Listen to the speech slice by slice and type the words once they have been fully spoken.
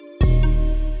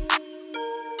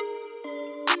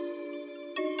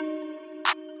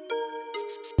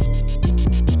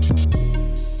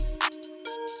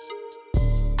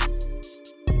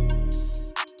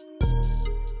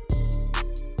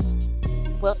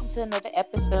to another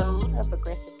episode of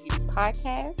Aggressive Beauty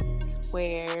Podcast,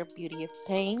 where beauty is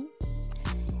pain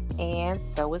and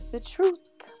so is the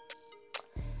truth.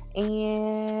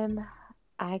 And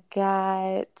I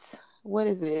got, what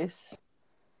is this?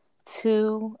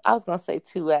 Two, I was going to say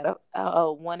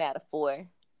one out of four,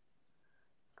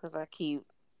 because I keep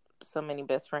so many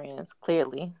best friends,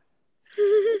 clearly.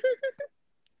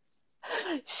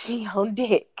 She on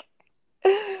dick.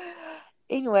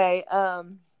 Anyway,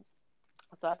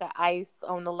 so I got Ice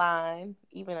on the line,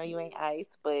 even though you ain't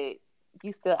Ice, but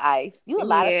you still Ice. You a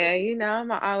lot of Yeah, things. I'm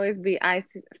gonna always be ice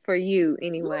for you You a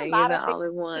anyway. You're lot the of things only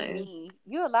to one. me.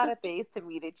 You a lot of things to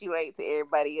me that you ain't to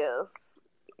everybody else.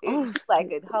 Oh, You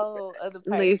like a whole other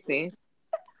person. listen.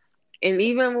 And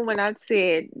even when I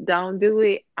said don't do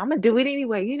it, I'm gonna do it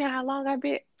anyway. You know how long I've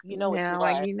been. You know what you Now,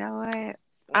 like are. you know what?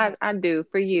 Hmm. I do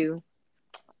for you,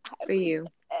 I for appreciate you.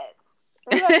 that.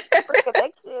 We got a deeper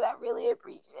connection. I really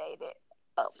appreciate it.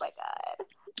 Oh my god.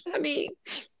 I mean,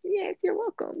 yes, you're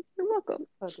welcome. You're welcome.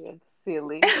 So damn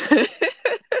silly.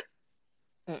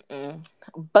 Mm-mm.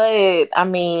 But I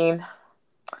mean,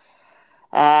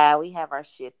 we have our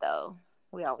shit though.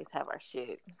 We always have our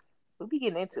shit. We be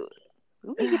getting into it.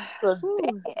 We be getting into it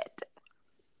Whew. bad.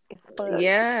 It's fun.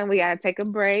 Yeah, and we gotta take a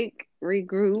break,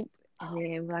 regroup, and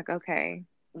then be like, okay,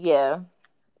 Yeah.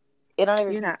 It don't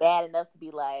even you're be not. bad enough to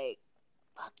be like,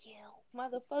 fuck you,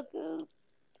 motherfucker.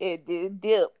 It did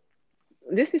dip.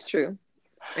 This is true.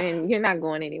 And you're not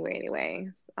going anywhere anyway.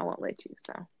 I won't let you.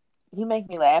 So, You make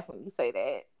me laugh when you say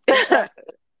that.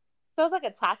 It sounds like a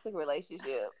toxic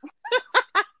relationship.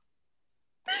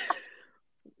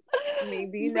 I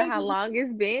mean, do you You know make how me long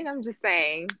it's been? I'm just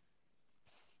saying.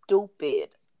 stupid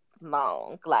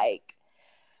long. Like,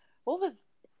 what was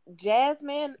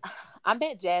Jasmine? I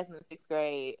met Jasmine sixth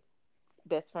grade,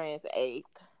 best friends eighth.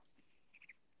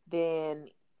 Then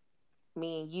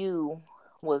me and you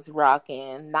was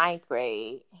rocking ninth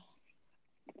grade.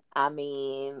 I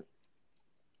mean,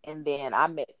 and then I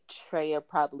met Treya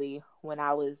probably when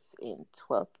I was in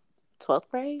 12th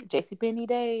grade, JCPenney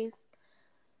days.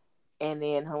 And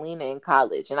then Helena in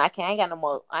college. And I ain't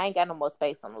got no more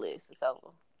space on the list.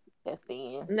 So that's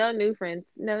the end. No new friends.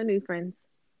 No new friends.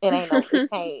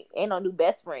 Ain't no new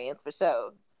best friends for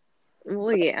sure. Well,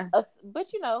 But yeah. but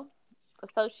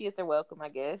associates are welcome, I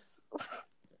guess.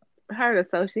 Her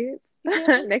associates.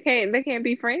 Yeah. They can't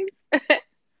be friends.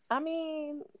 I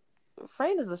mean,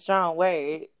 friend is a strong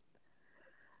word.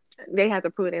 They have to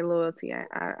prove their loyalty.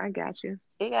 I got you.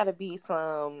 It gotta be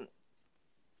some,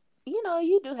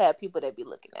 you do have people that be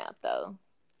looking out though.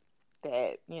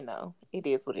 That, it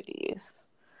is what it is.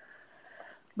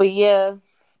 But yeah,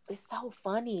 it's so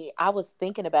funny. I was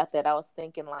thinking about that. I was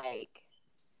thinking like,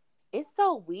 it's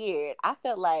so weird. I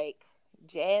felt like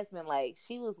Jasmine, like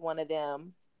she was one of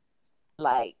them,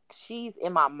 like she's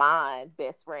in my mind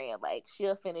best friend. Like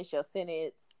she'll finish your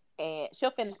sentence and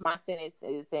she'll finish my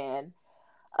sentences and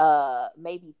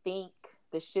maybe think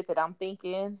the shit that I'm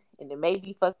thinking and it may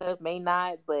be fucked up, may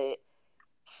not, but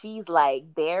she's like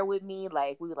there with me.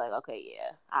 Like we were like, okay,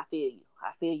 yeah, I feel you.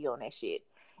 I feel you on that shit.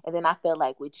 And then I felt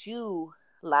like with you,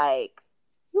 like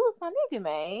you was my nigga,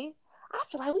 man. I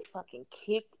feel like we fucking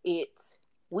kicked it.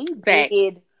 We Facts.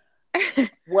 did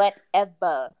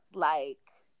whatever. Like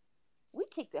we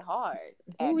kicked it hard.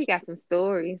 Ooh, we got Actually, some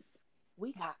stories.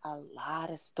 we got a lot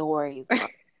of stories, bro.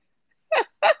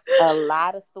 A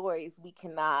lot of stories we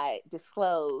cannot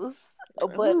disclose,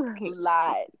 but Ooh,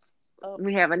 lots of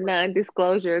we have a stories.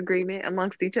 non-disclosure agreement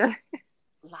amongst each other.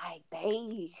 Like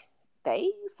they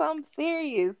some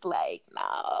serious. Like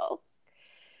no,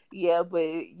 yeah,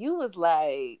 but you was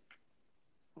like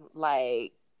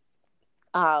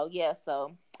oh yeah.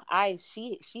 So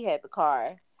she had the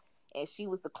car and she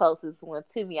was the closest one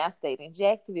to me. I stayed in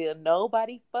Jacksonville.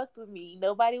 Nobody fucked with me.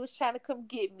 Nobody was trying to come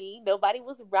get me. Nobody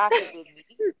was rocking with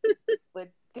me. But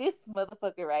this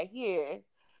motherfucker right here,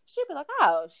 she'd be like,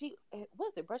 oh,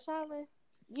 was it Brush Island?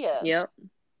 Yeah. Yep.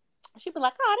 She'd be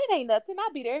like, oh, that ain't nothing.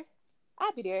 I'll be there.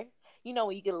 I'll be there.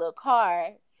 When you get a little car,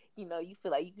 you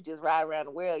feel like you could just ride around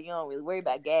the world. You don't really worry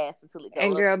about gas until it go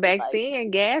And up. girl, And you're back like,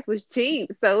 then gas was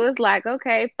cheap, so it's like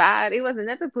okay, five. It wasn't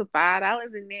nothing to put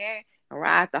 $5 in there and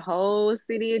ride the whole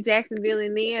city of Jacksonville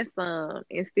and then some,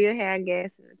 and still have gas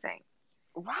in the tank.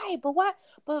 right, but why?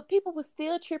 But people were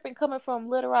still tripping coming from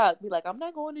Little Rock. Be like, I'm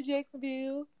not going to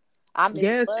Jacksonville. I missed the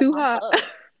Yeah, it's bus. too I'm hot. fucked.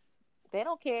 They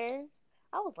don't care.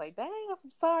 I was like, dang, I got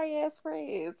some sorry ass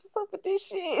friends. What's up with this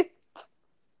shit?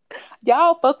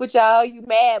 Y'all fuck with y'all. You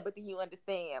mad, but then you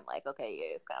understand. Like, okay,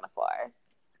 yeah, it's kind of far.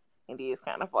 It is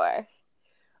kind of far.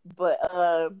 But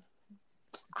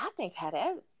I think how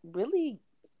that really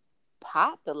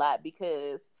popped a lot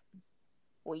because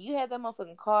when you had that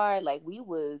motherfucking car, like we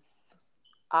was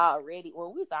already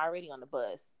on the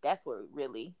bus. That's where we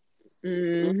was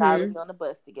Mm-hmm. already on the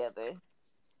bus together.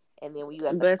 And then when you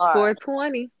got the Bus car,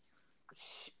 420.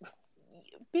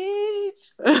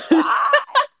 bitch, why?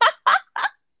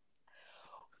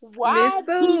 Miss Why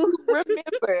do Sue. you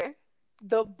remember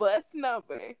the bus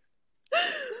number?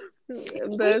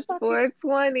 We Bus fucking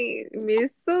 420. Miss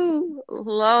Sue.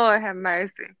 Lord have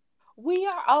mercy. we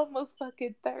are almost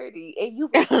fucking 30 and you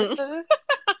remember?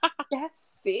 That's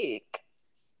sick.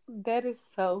 That is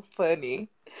so funny.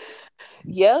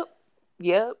 Yep.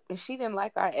 Yep. And she didn't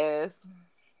like our ass.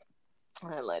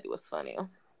 That lady was funny.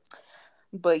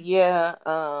 But yeah,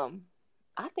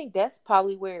 I think that's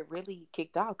probably where it really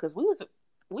kicked off because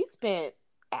we spent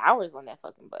hours on that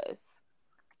fucking bus.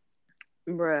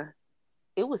 Bruh.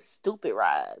 It was stupid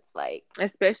rides. Like,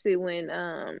 Especially when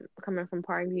coming from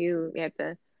Parkview, you had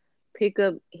to pick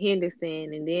up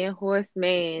Henderson and then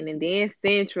Horseman and then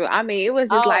Central. I mean, it was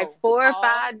just like oh, four or all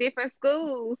five different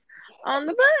schools yeah, on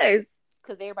the bus.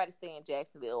 because everybody stay in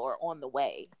Jacksonville or on the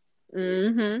way.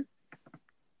 Mm-hmm.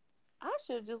 I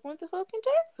should have just went to fucking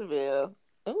Jacksonville.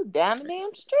 It was down the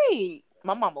damn street.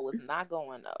 My mama was not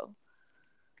going though.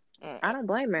 I Mm-mm. don't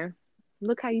blame her.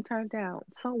 Look how you turned out.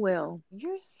 So well.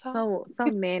 You're so So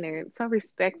mannered. So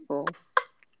respectful.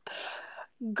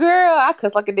 girl. I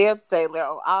cuss like a damn sailor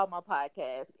on all my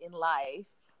podcasts in life,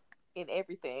 in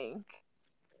everything.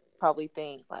 Probably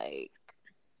think like,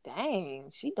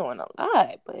 dang, she doing a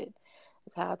lot, but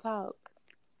that's how I talk.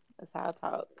 That's how I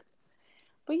talk.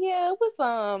 But yeah, it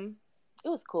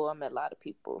was cool. I met a lot of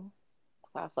people.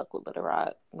 So I fuck with Little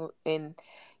Rock. And,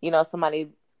 somebody,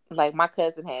 like my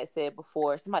cousin had said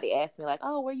before, somebody asked me, like,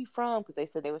 oh, where you from? Because they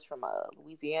said they was from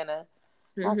Louisiana.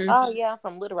 I was Mm-hmm. like, oh, yeah, I'm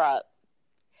from Little Rock.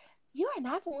 You are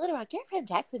not from Little Rock. You're from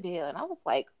Jacksonville. And I was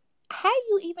like, how do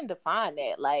you even define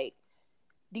that? Like,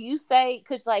 do you say,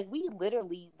 because, like, we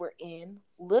literally were in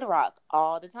Little Rock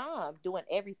all the time doing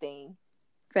everything.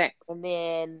 Facts. And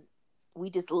then we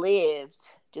just lived,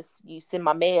 just you send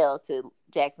my mail to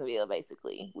Jacksonville,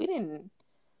 basically. We didn't,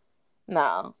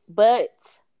 no. But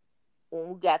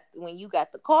when you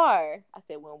got the car, I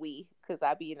said when we, because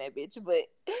I be in that bitch, but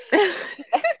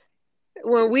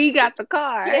When we got the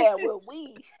car. yeah, when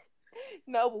we,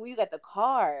 no, but we got the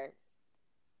car,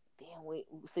 then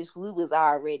since you was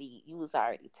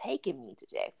already taking me to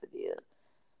Jacksonville.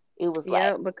 It was like,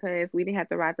 Yep, because we didn't have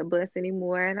to ride the bus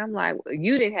anymore. And I'm like, well,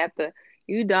 you didn't have to,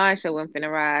 you darn sure wasn't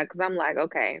finna ride. Because I'm like,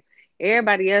 okay,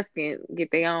 everybody else can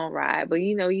get their own ride. But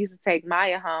you used to take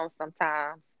Maya home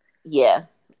sometimes. yeah,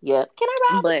 yeah. Can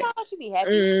I ride with But, y'all? She'd be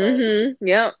happy as fuck.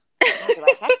 yep, I'd be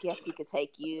like, I guess we could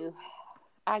take you.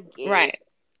 I guess. right.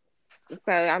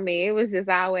 So, I mean, it was just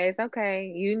always, okay,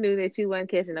 you knew that you wasn't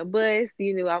catching a bus.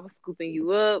 You knew I was scooping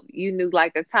you up. You knew,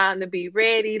 like, the time to be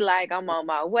ready. Like, I'm on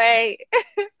my way.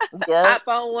 Yep. Hop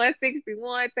on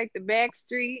 161, take the back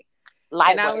street. And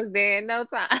Light I work. was there in no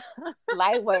time.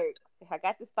 Light work. I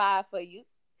got this five for you.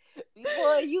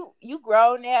 Before you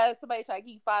grown now, somebody try to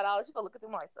give you $5, you gonna look at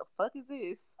them like, the fuck is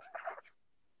this?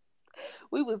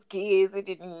 We was kids, it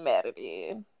didn't even matter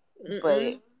then. But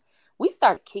Mm-mm. we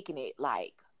started kicking it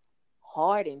like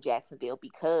hard in Jacksonville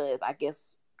because I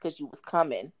guess because you was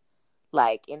coming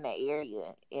like in that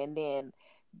area. And then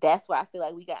that's why I feel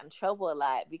like we got in trouble a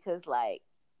lot because like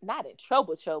not in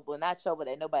trouble, not trouble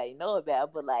that nobody know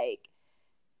about, but like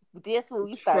this when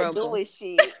we start Trouble. doing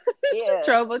shit. Yeah.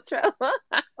 Trouble.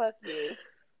 Fuck this.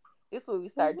 This what we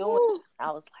start doing. Woo.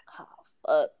 I was like, oh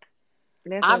fuck.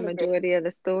 That's I where remember, majority of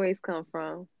the stories come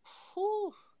from.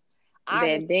 whew, I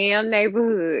remember. That damn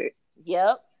neighborhood.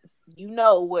 Yep, you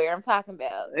know where I'm talking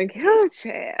about. Like, Yes, oh,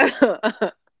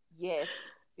 child. yes,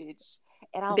 bitch.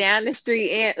 And I was, Down the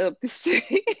street and up the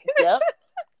street. yep,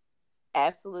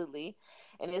 absolutely.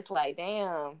 And it's like,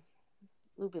 damn.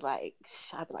 We'd be like,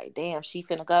 I'd be like, damn, she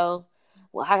finna go.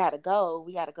 Well, I gotta go.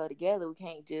 We gotta go together. We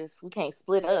can't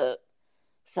split up.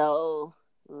 So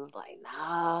it was like,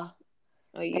 nah.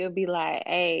 Or you'll be like,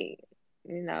 hey,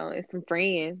 it's some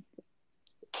friends.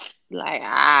 Like, all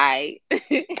right.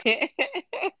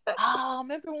 Oh,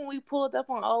 remember when we pulled up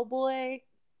on Old Boy?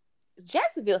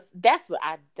 Jacksonville, that's what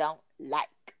I don't like.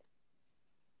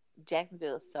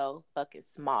 Jacksonville is so fucking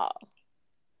small.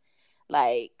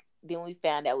 Like, then we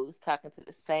found out we was talking to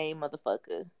the same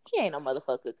motherfucker. He ain't no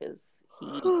motherfucker because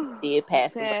he did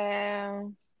pass away.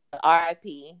 Child.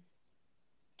 R.I.P.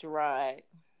 Gerard.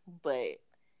 But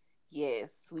yes,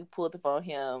 we pulled up on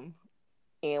him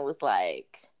and was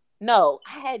like, no,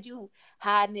 I had you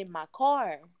hiding in my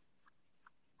car.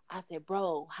 I said,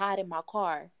 bro, hide in my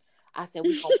car. I said,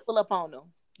 we gonna pull up on him.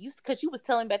 because you was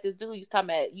telling me about this dude you was talking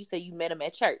about. You said you met him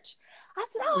at church. I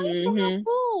said, oh, he sound Mm-hmm.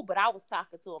 cool, but I was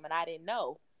talking to him and I didn't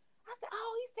know. I said,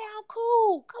 oh, he sound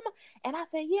cool. Come on, and I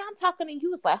said, yeah, I'm talking to you.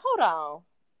 You was like, hold on,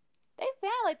 they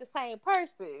sound like the same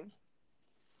person.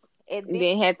 And then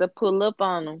Then had to pull up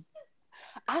on them.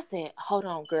 I said, hold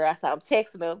on, girl. I said, I'm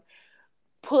texting him.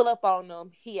 Pull up on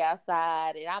them. He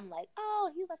outside, and I'm like,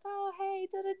 oh, he's like, oh, hey,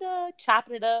 da da da,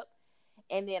 chopping it up.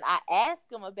 And then I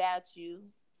asked him about you.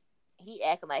 He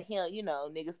acting like him,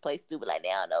 niggas play stupid like they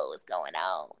don't know what's going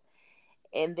on.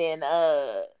 And then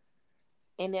I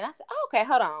said, oh, okay,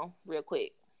 hold on, real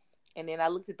quick. And then I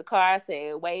looked at the car. I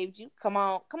said, waved you, come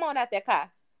on out that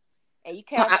car. And you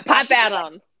came out the car. Pop out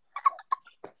on them.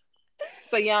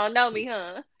 So y'all know me,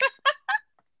 huh?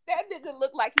 That nigga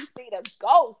looked like he seen a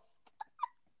ghost.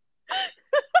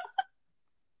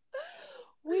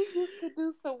 We used to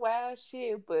do some wild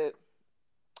shit, but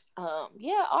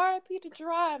yeah, R.I.P. to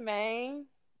Dry, man.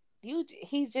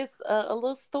 He's just a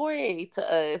little story to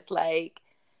us, like,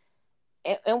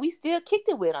 and we still kicked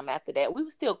it with him after that. We were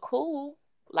still cool,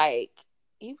 like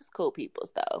he was cool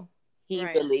peoples though. He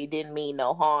Right. really didn't mean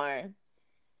no harm.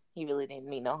 He really didn't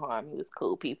mean no harm. He was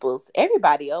cool peoples.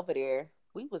 Everybody over there,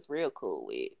 we was real cool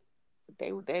with.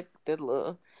 They were that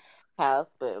little house,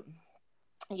 but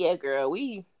yeah, girl,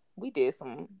 we did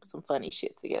some funny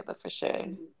shit together for sure.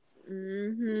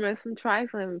 Mm-hmm. There's some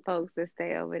trifling folks that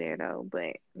stay over there though,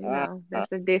 but Uh,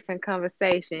 that's a different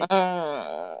conversation.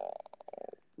 uh,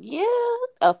 yeah,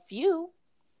 a few.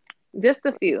 Just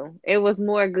a few. It was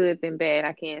more good than bad.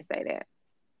 I can't say that.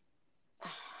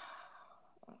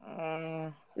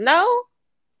 Mm, No,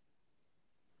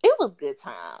 it was good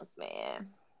times, man.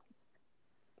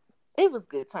 It was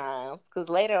good times because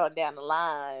later on down the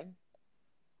line,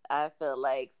 I felt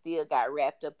like still got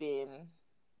wrapped up in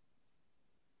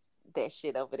that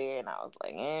shit over there, and I was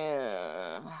like,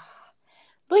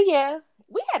 But yeah,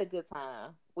 we had a good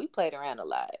time. We played around a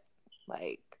lot.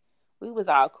 Like we was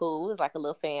all cool. It was like a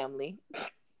little family. We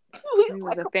was it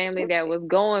was like a a family real that was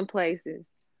going places. family.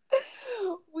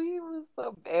 We was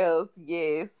something else.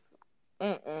 Yes.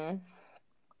 Mm-mm.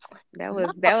 No.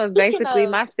 That was Speaking basically of,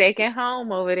 my second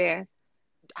home over there.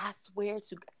 I swear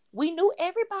to God, we knew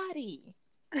everybody.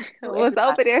 Knew Was everybody.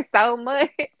 over there so much.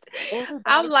 I'm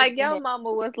Everybody was like, in your there.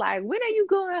 mama was like, when are you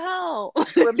going home?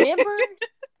 Remember,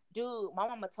 dude? My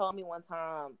mama told me one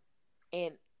time,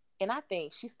 and I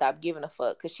think she stopped giving a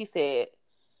fuck because she said,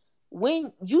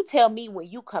 when you tell me when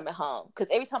you coming home, because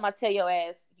every time I tell your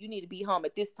ass you need to be home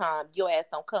at this time, your ass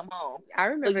don't come home. I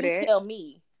So remember you that. tell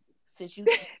me, since you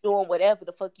doing whatever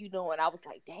the fuck you doing. I was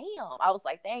like, damn. I was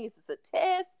like, dang, is this a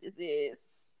test? Is this,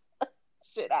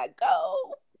 should I go?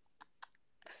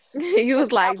 You Because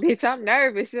was like, bitch, I'm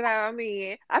nervous. You know what I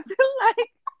mean? I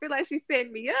feel like she set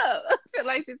me up. I feel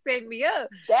like she set me up.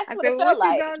 that's I what said, it well, felt what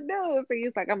you like. gonna do? So he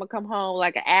was like, I'm gonna come home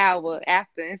like an hour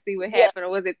after and see what Yeah. happened. Or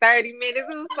was it 30 minutes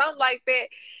or something like that?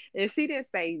 And she didn't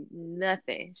say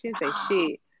nothing. She didn't say Nah,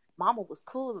 shit. mama was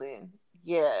cooling.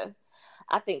 Yeah.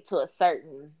 I think to a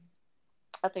certain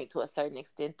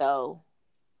extent though.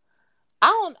 I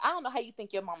don't know how you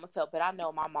think your mama felt, but I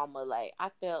know my mama, like, I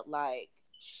felt like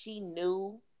she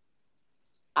knew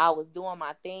I was doing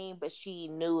my thing, but she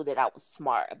knew that I was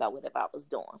smart about whatever I was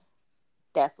doing.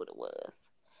 That's what it was.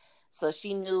 So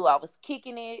she knew I was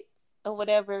kicking it or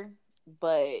whatever,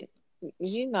 but she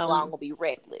You knew I know, was gonna be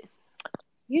reckless.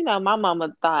 my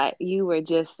mama thought you were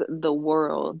just the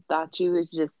world. Thought you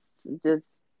was just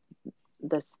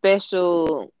the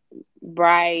special,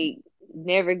 bright,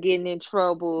 never getting in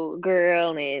trouble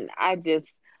girl. And I just,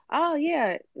 oh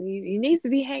yeah, you need to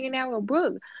be hanging out with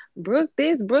Brooke. Brooke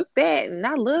this, Brooke that. And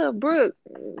I love Brooke.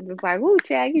 Just like, ooh,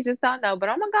 Chad, you just don't know. But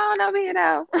I'm going to go on over here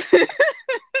though.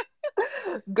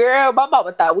 Girl, my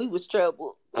mama thought we was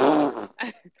trouble. My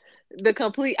The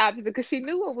complete opposite because she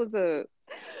knew what was up.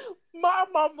 my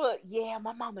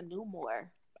mama knew more.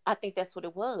 I think that's what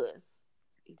it was.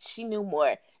 She knew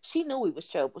more. She knew we was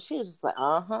trouble. She was just like,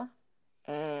 uh-huh.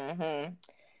 Mm-hmm.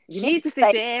 You She need to didn't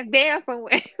sit say your ass down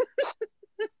somewhere.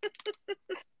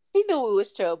 she knew we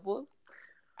was trouble.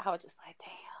 I was just like,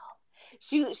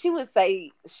 damn. She would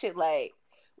say shit like,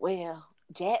 well,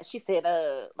 Jazz. She said,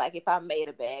 like if I made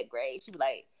a bad grade, she'd be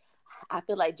like, I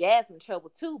feel like Jazz in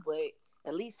trouble too, but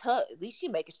at least she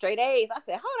making straight A's. I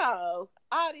said, hold on,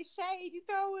 all this shade you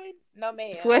throwing? No,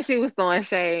 Swear ma'am. she was throwing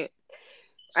shade.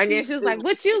 And She then she was like, do.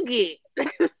 what you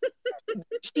get?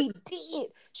 She did.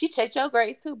 She checked your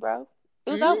grades too, bro.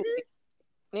 It was over Hmm.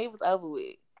 with. It was over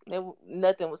with.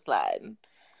 Nothing was sliding.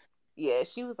 Yeah,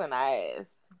 she was on our ass.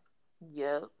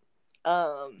 Yep.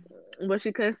 Um. But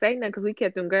she couldn't say nothing because we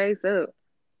kept them grades up.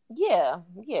 Yeah,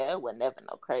 yeah, it wasn't never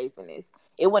no craziness.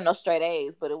 It wasn't no straight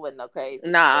A's, but it wasn't no crazy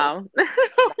stuff. No.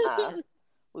 Nah,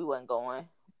 we wasn't going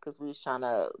because we was trying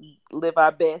to live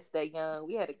our best that young.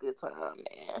 We had a good time,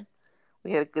 man.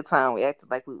 We had a good time. We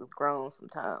acted like we was grown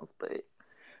sometimes, but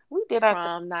we did our thing.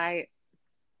 Prom night.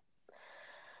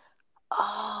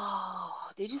 Oh,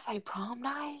 did you say prom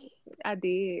night? I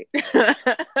did. God.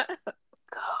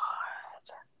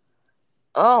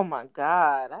 Oh my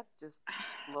God. I just,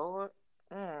 Lord.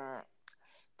 Mm.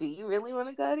 Do you really want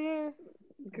to go there?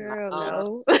 Girl,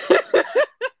 No. no.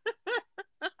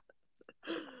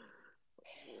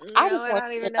 I No, just I want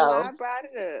don't you even to know why I know. brought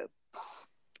it up.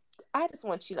 I just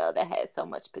want you to know that had so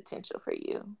much potential for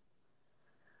you.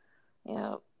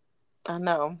 Yeah, I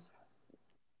know.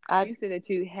 I You said that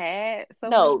you had so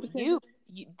much know potential.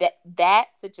 you that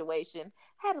situation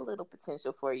had a little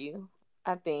potential for you.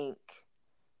 I think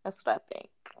that's what I think.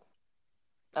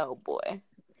 Oh boy.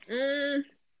 Mm,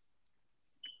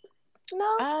 I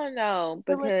No, don't know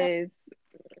feeling that. because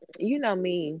you know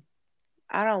me.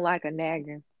 I don't like a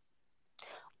nagging.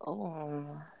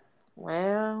 Oh,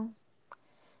 well,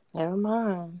 never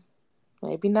mind.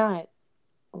 Maybe not.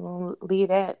 We'll leave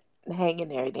that hanging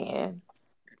there then.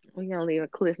 We're gonna leave a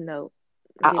cliff note.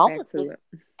 I Get back almost to didn't.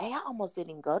 it. Hey, I almost didn't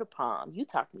even go to prom. You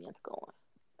talked me into going.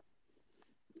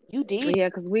 You did. Yeah,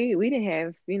 because we didn't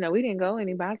have we didn't go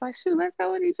anybody. I was like, shoot, let's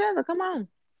go with each other. Come on.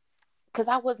 Because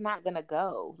I was not gonna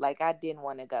go. Like I didn't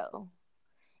want to go.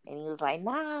 And he was like,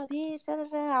 nah, bitch, da, da,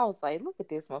 da. I was like, look at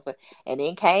this motherfucker. And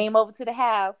then came over to the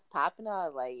house, popping up. I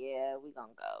was like, yeah, we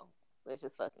gonna go. Let's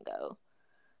just fucking go.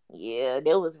 Yeah,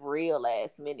 that was real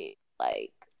last minute.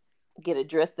 Like, get a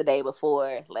dress the day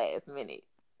before last minute.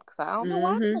 Cause I don't know why.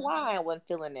 I don't Mm-hmm. know why I wasn't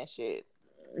feeling that shit.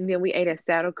 And then we ate at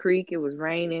Saddle Creek. It was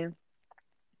raining.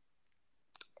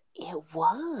 It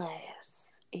was.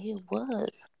 It was.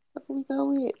 What did we go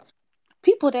with?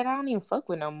 People that I don't even fuck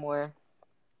with no more.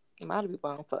 A lot of people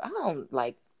I don't fuck. I don't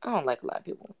like a lot of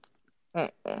people.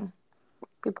 Mm-mm.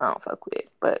 People I don't fuck with.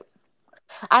 But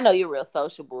I know you're real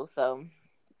sociable, so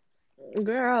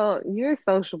Girl, you're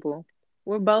sociable.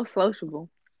 We're both sociable.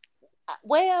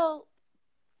 well,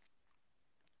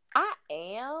 I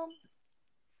am,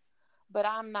 but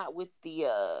I'm not with the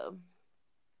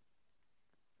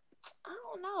I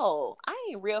don't know. I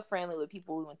ain't real friendly with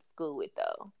people we went to school with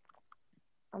though.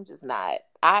 I'm just not.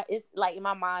 I It's like in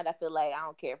my mind I feel like I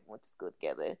don't care if we went to school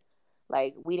together.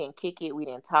 Like we didn't kick it, we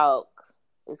didn't talk.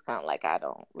 It's kind of like I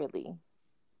don't really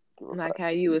give a Like fuck. how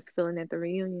you was feeling at the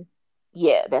reunion.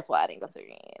 Yeah, that's why I didn't go to the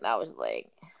end. I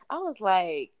was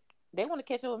like, they want to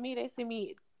catch up with me. They see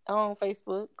me on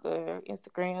Facebook or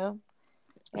Instagram,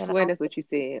 I and swear that's what you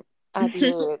said. I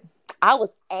did. I was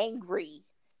angry.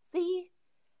 See,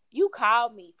 you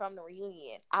called me from the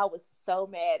reunion. I was so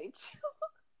mad at you.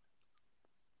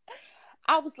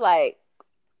 I was like,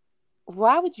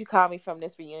 why would you call me from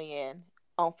this reunion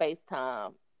on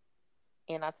FaceTime?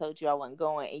 And I told you I wasn't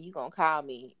going, and you gonna call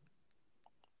me.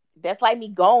 That's like me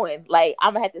going. Like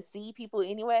I'm gonna have to see people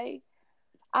anyway.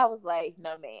 I was like,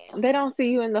 no, ma'am. They don't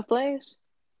see you in the flesh.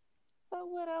 So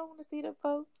what? I want to see the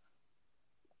folks.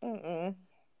 Mm-mm.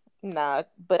 Nah,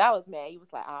 but I was mad. He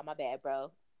was like, "Oh, my bad,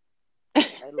 bro." I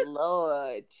was like,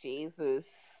 "Lord Jesus."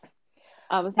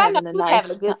 I was I know having a he was nice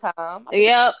having a time. good time. I'm sure.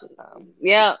 Yep. Um,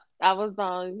 Yep. I was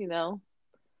on.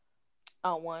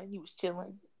 on one, he was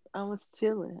chilling. I was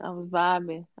chilling. I was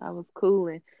vibing. I was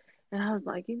cooling. And I was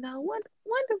like,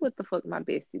 wonder what the fuck my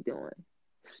bestie doing.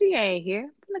 She ain't here.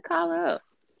 I'm gonna call her up.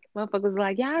 Motherfuckers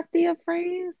like, y'all still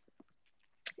friends?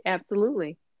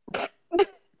 Absolutely.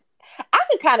 I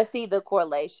can kind of see the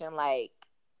correlation.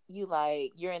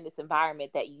 You're in this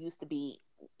environment that you used to be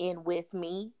in with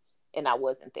me, and I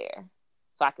wasn't there,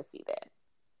 so I could see that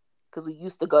because we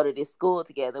used to go to this school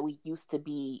together. We used to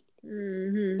be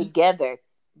Hmm. together,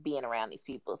 being around these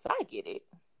people. So I get it.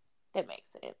 That makes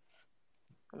sense.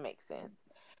 It makes sense.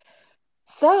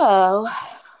 So,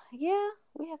 yeah,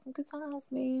 we had some good times,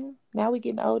 man. Now we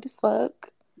getting old as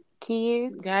fuck.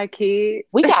 Kids. Got kids.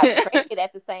 We got pregnant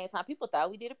at the same time. People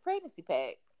thought we did a pregnancy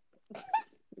pack.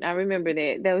 I remember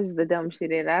that. That was the dumb shit.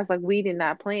 That I was like, we did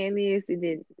not plan this. It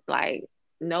did like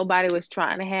nobody was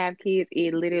trying to have kids.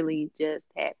 It literally just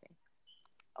happened.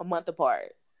 A month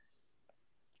apart.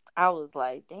 I was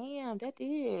like, damn, that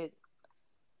did.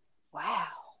 Wow.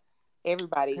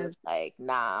 Everybody was Cause, like,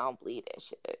 nah, I don't believe that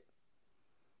shit.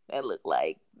 That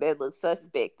looked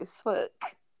suspect as fuck.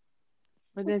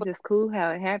 but that's just cool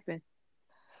how it happened.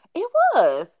 It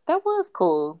was. That was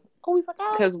cool. Always like,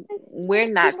 oh, Cause let we're me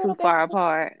see not a too little far baby.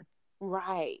 apart.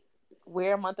 Right.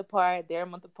 We're a month apart. They're a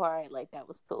month apart. Like that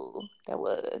was cool. That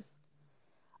was.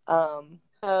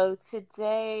 So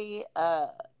today,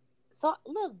 So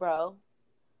look, bro,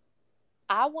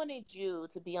 I wanted you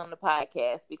to be on the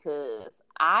podcast because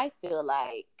I feel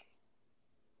like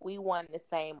we want the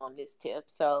same on this tip.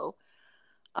 So,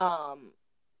 um,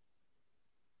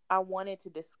 I wanted to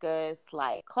discuss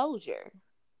like closure.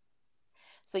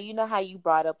 So you know how you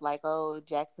brought up like, oh,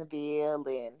 Jacksonville,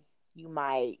 and you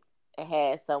might have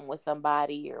had some with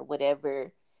somebody or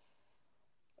whatever.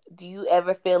 Do you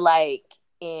ever feel like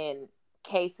in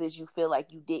cases you feel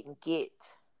like you didn't get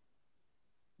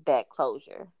that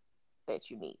closure that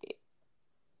you needed?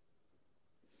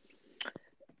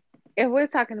 If we're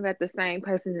talking about the same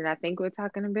person that I think we're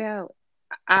talking about,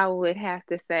 I would have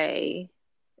to say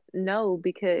no,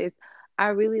 because I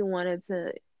really wanted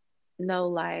to know,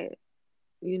 like,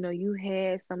 you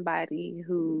had somebody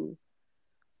who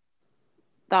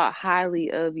thought highly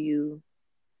of you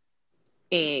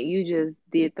and you just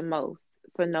did the most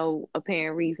for no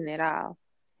apparent reason at all.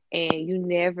 And you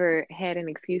never had an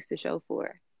excuse to show for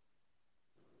it.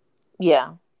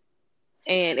 Yeah.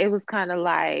 And it was kind of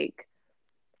like,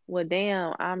 well,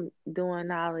 damn, I'm doing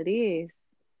all of this.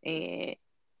 And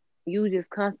you just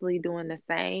constantly doing the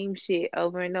same shit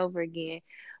over and over again.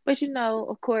 But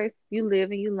of course, you live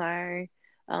and you learn.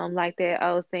 Like that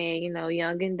old saying,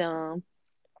 young and dumb.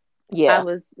 I Yeah.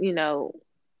 was,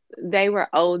 they were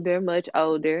older, much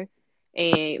older,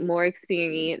 and more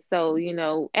experienced. So,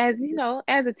 as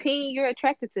a teen, you're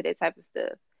attracted to that type of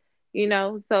stuff.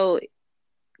 So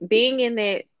being in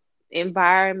that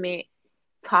environment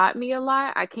taught me a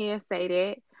lot. I can't say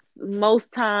that.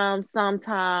 Most times,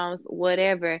 sometimes,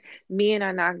 whatever, men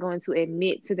are not going to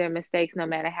admit to their mistakes no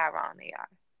matter how wrong they are.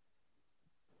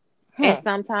 And Hmm.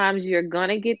 sometimes you're going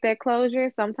to get that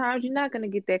closure, sometimes you're not going to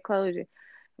get that closure.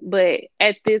 But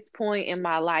at this point in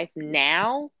my life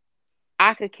now,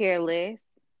 I could care less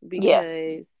Yeah.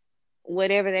 because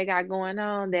whatever they got going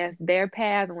on, that's their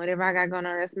path, and whatever I got going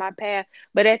on, that's my path.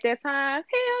 But at that time,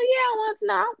 hell yeah, I want to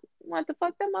know. I want to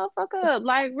fuck that motherfucker up.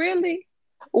 Like, really?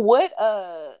 What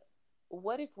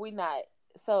what if we not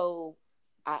so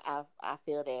I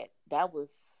feel that that was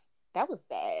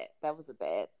bad. That was a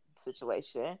bad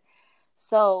situation.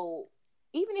 So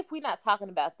even if we're not talking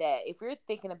about that, if you're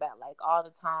thinking about like all the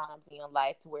times in your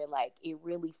life to where like it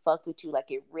really fucked with you,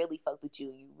 like it really fucked with you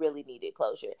and you really needed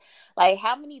closure. Like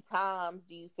how many times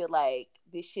do you feel like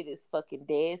this shit is fucking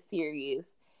dead serious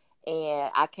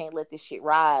and I can't let this shit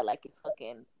ride? Like it's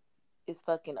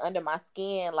fucking under my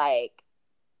skin. Like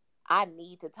I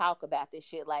need to talk about this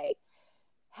shit. Like,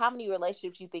 how many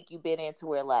relationships you think you've been into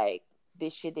where like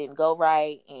this shit didn't go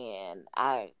right and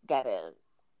I gotta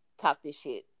talk this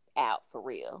shit out for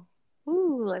real?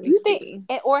 Ooh, let me You think,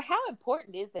 see. or how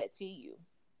important is that to you?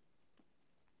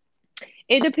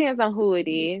 It depends on who it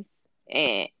is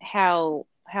and how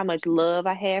much love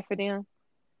I have for them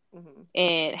Hmm.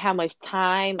 and how much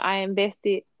time I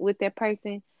invested with that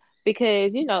person.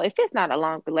 Because, if it's not a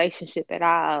long relationship at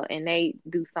all and they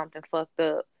do something fucked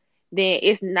up, then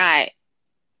it's not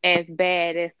as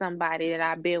bad as somebody that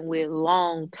I've been with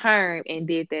long term and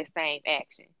did that same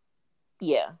action.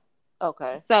 Yeah.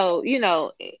 Okay. So,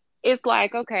 it's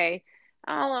like, okay,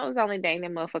 I don't know, I was only dating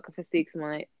that motherfucker for 6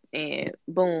 months and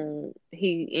boom,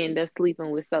 he ended up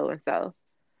sleeping with so and so.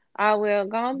 Oh, well,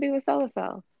 go and be with so and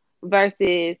so.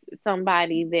 Versus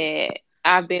somebody that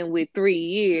I've been with 3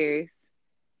 years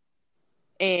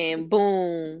and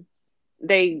boom,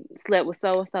 they slept with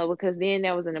so and so, because then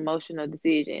that was an emotional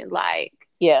decision. Like,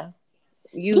 Yeah.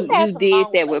 you You've had you some did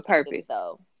long that with relationships purpose.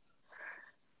 though.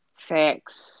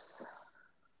 Facts.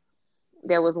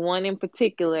 There was one in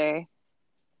particular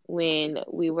when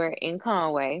we were in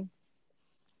Conway,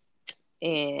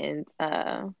 and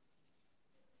I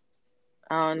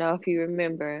don't know if you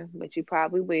remember, but you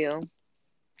probably will.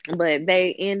 But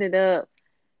they ended up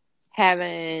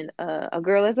having a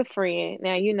girl as a friend.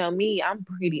 Now, me, I'm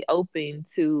pretty open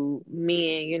to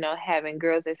men, having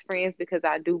girls as friends, because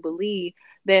I do believe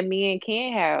that men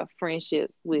can have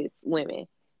friendships with women,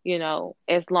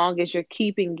 as long as you're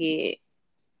keeping it,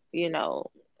 you know,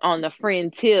 on the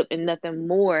friend tip and nothing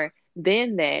more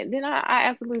than that. Then I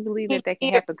absolutely believe Can that that can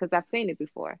you be, happen because I've seen it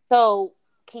before. so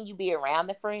can you be around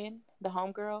the friend, the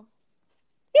homegirl?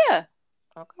 Yeah,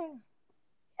 Okay.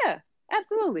 yeah,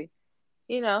 absolutely.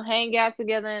 Hang out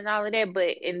together and all of that. But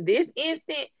in this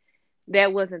instant,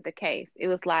 that wasn't the case. It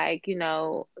was like,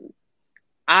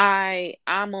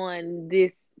 I'm on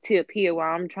this tip here where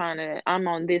I'm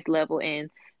on this level, and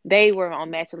they were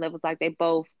on matching levels. Like, they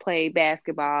both played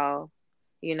basketball,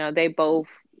 they both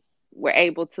were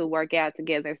able to work out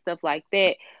together, stuff like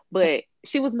that. But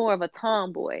she was more of a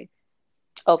tomboy.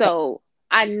 Okay. So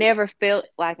I never felt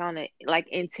like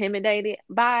intimidated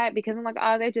by it, because I'm like,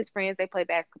 oh, they're just friends, they play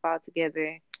basketball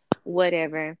together.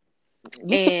 whatever.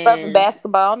 You still loving And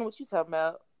basketball? I don't know what you talking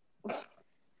about.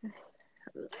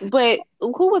 but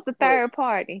who was the But third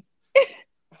party?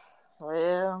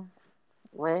 well,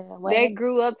 what They happened?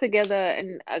 grew up together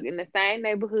in the same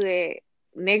neighborhood,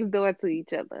 next door to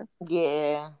each other.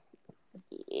 Yeah,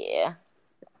 yeah,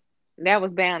 That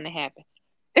was bound to happen.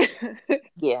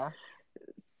 yeah.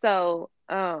 So,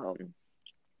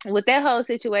 with that whole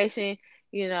situation,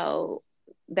 you know,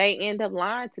 they end up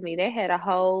lying to me. They had a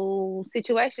whole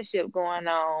situationship going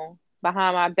on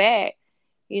behind my back.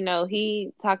 You know,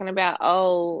 he talking about,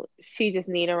 oh, she just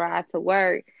need a ride to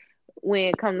work.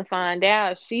 When come to find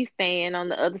out, she's staying on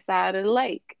the other side of the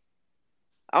lake,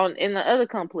 on in the other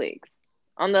complex,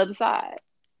 on the other side,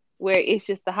 where it's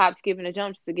just a hop, skip, and a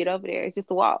jump just to get over there. It's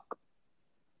just a walk.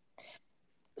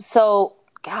 So,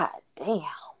 god damn,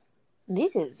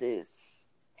 niggas is.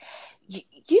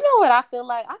 You know what I feel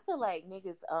like? I feel like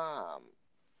niggas.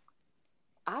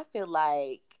 I feel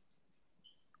like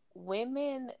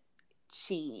women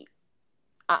cheat.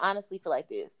 I honestly feel like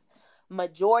this.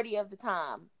 Majority of the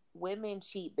time, women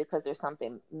cheat because there's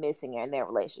something missing in their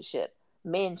relationship.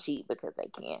 Men cheat because they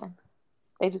can.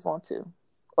 They just want to,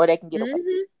 or they can get away.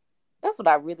 Hmm. That's what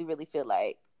I really, really feel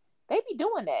like. They be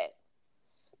doing that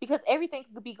because everything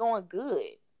could be going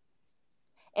good,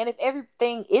 and if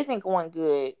everything isn't going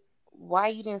good, why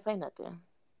you didn't say nothing?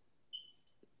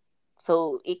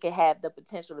 So it could have the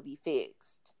potential to be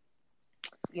fixed.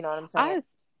 You know what I'm saying? I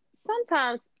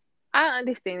sometimes I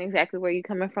understand exactly where you're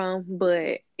coming from,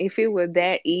 but if it were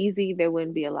that easy, there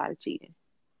wouldn't be a lot of cheating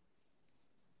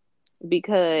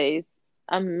because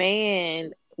a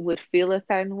man would feel a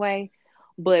certain way,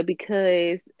 but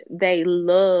because they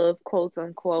love, quote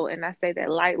unquote, and I say that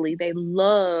lightly, they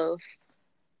love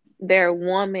their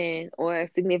woman or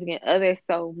significant other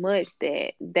so much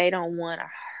that they don't want to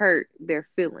hurt their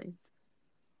feelings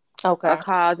or Okay.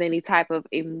 cause any type of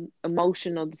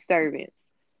emotional disturbance.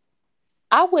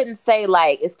 I wouldn't say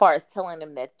like as far as telling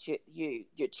them that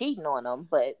you're cheating on them,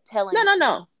 but No, no,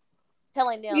 no.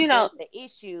 telling them You know, there's the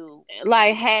issue.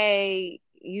 like, hey,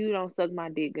 you don't suck my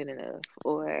dick good enough,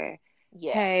 or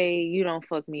Yeah, hey, you don't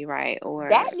fuck me right, that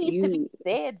or needs to be you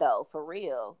said though, for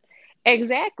real.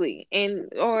 exactly.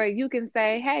 And or you can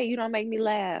say, hey, you don't make me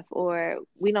laugh, or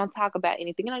we don't talk about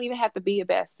anything. It don't even have to be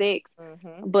about sex,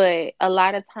 Hmm. but a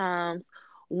lot of times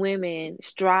women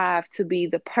strive to be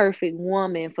the perfect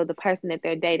woman for the person that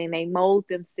they're dating. They mold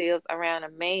themselves around a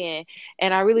man.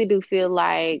 And I really do feel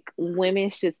like women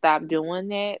should stop doing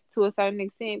that to a certain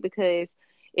extent because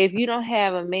if you don't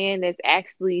have a man that's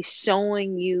actually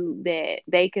showing you that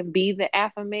they can be the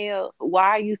alpha male, why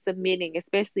are you submitting,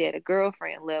 especially at a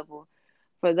girlfriend level?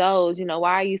 For those,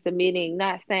 why are you submitting?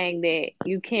 Not saying that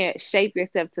you can't shape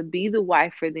yourself to be the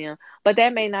wife for them, but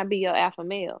that may not be your alpha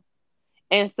male.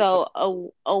 And so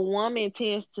a woman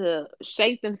tends to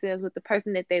shape themselves with the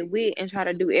person that they with and try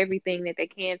to do everything that they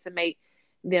can to make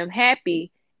them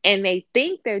happy. And they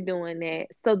think they're doing that.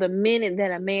 So the minute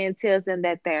that a man tells them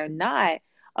that they're not,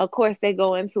 of course they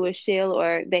go into a shell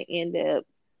or they end up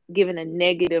giving a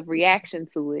negative reaction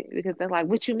to it because they're like,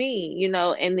 what you mean?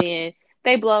 And then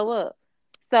they blow up.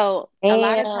 So a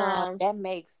lot of Damn, times that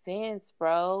makes sense,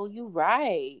 bro. You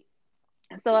right.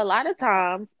 So a lot of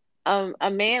times, a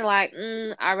man like,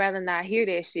 I'd rather not hear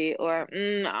that shit, or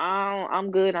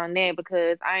I'm good on that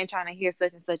because I ain't trying to hear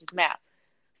such and such's mouth.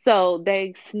 So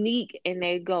they sneak and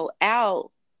they go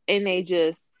out and they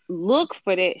just look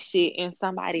for that shit in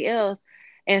somebody else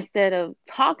instead of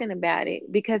talking about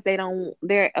it because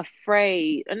they're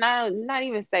afraid, or not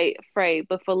even say afraid,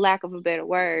 but for lack of a better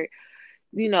word,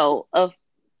 of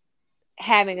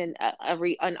having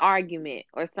an argument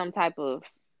or some type of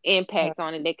Mhm. impact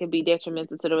on it that could be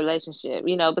detrimental to the relationship,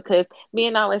 because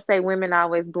men always say women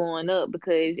always blowing up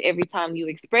because every time you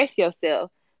express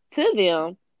yourself to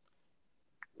them,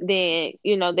 then,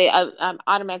 they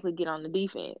automatically get on the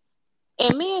defense.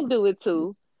 And men do it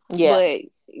too, Yeah. but,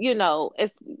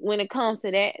 it's when it comes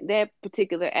to that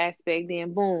particular aspect,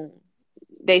 then boom,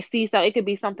 they see, so it could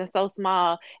be something so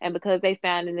small, and because they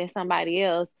found it in somebody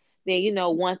else, then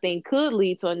one thing could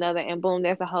lead to another, and boom,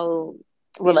 there's a whole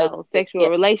Relationship. sexual Yeah.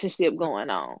 relationship going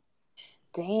on.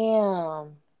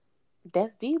 Damn.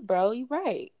 That's deep, bro. You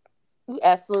right. You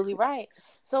absolutely right.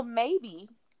 So maybe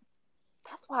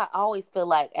that's why I always feel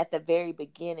like at the very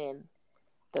beginning,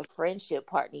 the friendship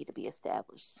part need to be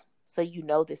established. So you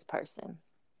know this person.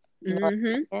 You know what Hmm.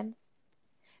 I'm saying?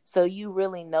 So you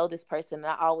really know this person. And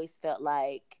I always felt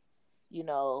like, you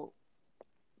know,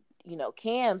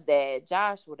 Cam's dad,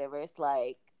 Josh, whatever, it's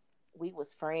like we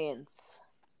was friends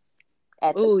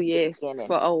at the Oh very yes, for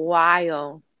beginning. a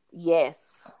while.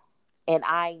 Yes. And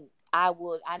I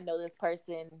know this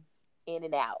person. in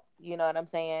and out. You know what I'm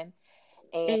saying?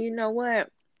 And And you know what?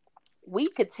 we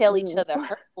could tell each Mm. other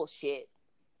hurtful shit,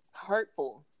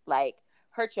 hurtful, like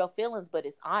hurt your feelings, but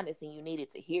it's honest and you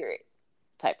needed to hear it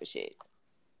type of shit.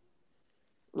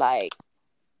 Like,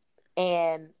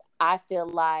 and I feel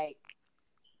like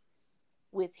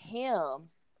with him,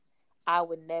 I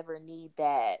would never need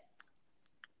that.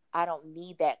 I don't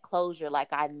need that closure like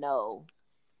I know,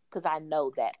 because I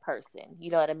know that person. You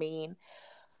know what I mean?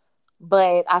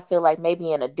 But I feel like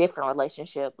maybe in a different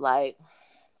relationship, like,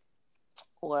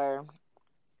 or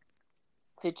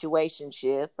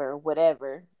situationship or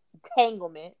whatever,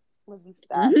 entanglement. Let me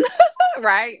stop.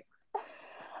 Right.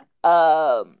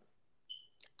 Um,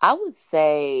 I would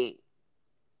say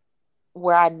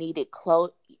where I needed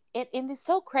close, and it's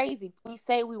so crazy. We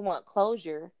say we want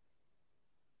closure,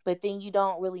 but then you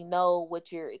don't really know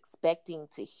what you're expecting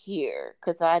to hear.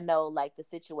 Because I know, like, the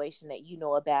situation that you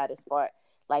know about as far,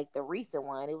 like, the recent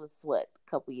one, it was what, a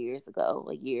couple years ago,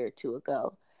 a year or two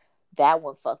ago. That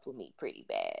one fucked with me pretty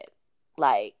bad.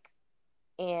 Like,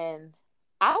 and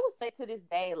I would say to this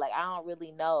day, like, I don't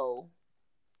really know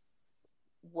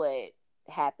what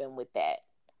happened with that.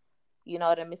 You know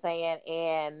what I'm saying?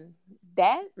 And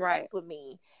that Right. fucked with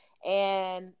me.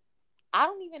 And I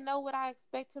don't even know what I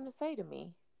expect him to say to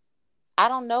me. I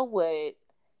don't know what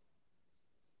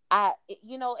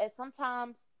and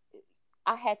sometimes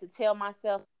I had to tell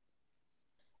myself,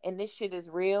 and this shit is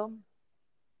real.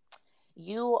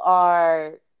 You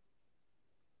are,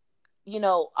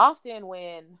 often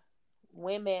when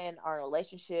women are in a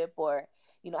relationship or,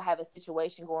 have a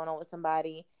situation going on with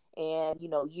somebody and,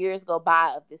 years go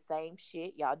by of the same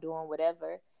shit, y'all doing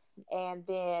whatever. And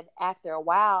then after a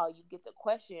while, you get to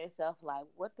question yourself, like,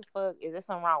 what the fuck? Is there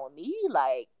something wrong with me?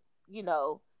 Like,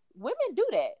 women do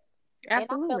that. And I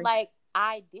felt Absolutely. like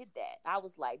I did that. I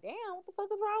was like, damn, what the fuck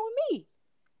is wrong with me?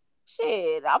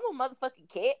 Shit, I'm a motherfucking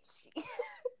catch.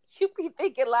 You be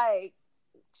thinking like,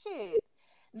 shit.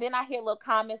 Then I hear little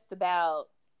comments about,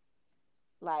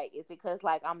 like, is it because,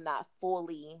 like, I'm not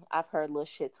fully, I've heard little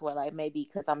shits where, like, maybe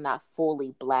because I'm not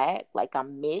fully black, like,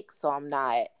 I'm mixed, so I'm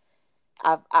not,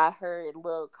 I heard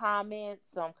little comments,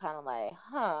 so I'm kind of like,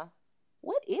 huh,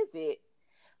 what is it?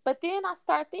 But then I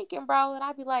start thinking, bro, and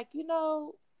I be like,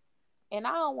 and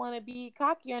I don't want to be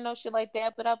cocky or no shit like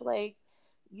that, but I'm like,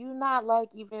 you not like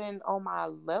even on my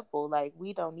level. Like,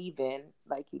 we don't even,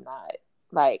 like, you not.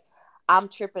 Like, I'm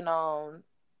tripping on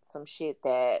some shit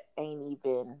that ain't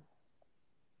even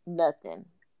nothing.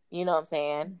 You know what I'm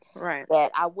saying? Right.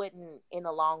 That I wouldn't, in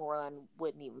the long run,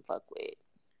 wouldn't even fuck with.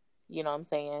 You know what I'm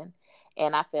saying?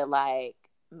 And I feel like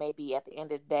maybe at the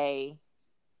end of the day,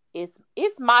 it's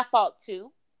my fault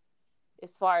too,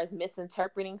 as far as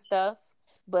misinterpreting stuff.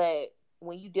 But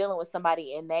when you dealing with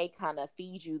somebody and they kind of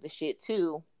feed you the shit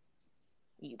too,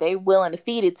 they willing to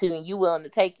feed it to you and you willing to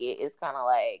take it, it's kind of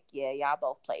like, yeah, y'all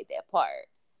both played that part.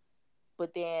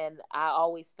 But then I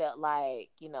always felt like,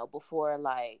 before,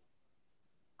 like,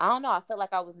 I don't know, I felt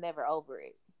like I was never over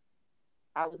it.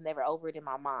 I was never over it in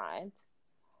my mind.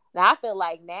 Now I feel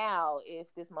like now if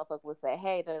this motherfucker would say,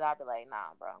 hey, then I'd be like,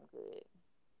 nah, bro, I'm good.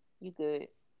 You good.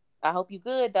 I hope you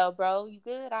good though, bro. You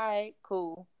good? All right,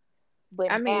 cool.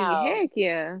 But I mean, now, heck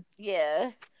yeah.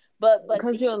 yeah. But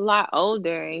Because then, you're a lot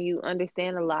older and you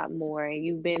understand a lot more and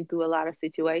you've been through a lot of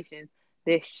situations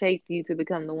that shaped you to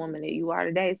become the woman that you are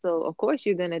today. So, of course,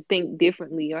 you're going to think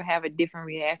differently or have a different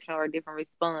reaction or a different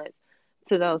response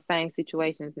to those same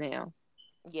situations now.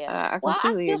 yeah. I Well, I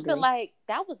completely still feel agree. like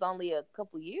that was only a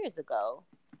couple years ago,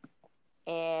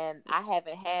 and I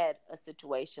haven't had a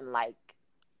situation like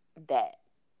that.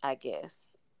 I guess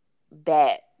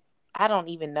that I don't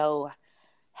even know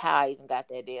how I even got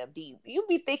that damn deep. You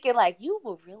be thinking like you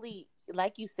were really,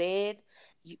 like you said,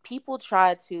 people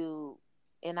try to,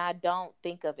 and I don't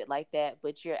think of it like that,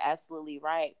 but you're absolutely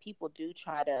right. People do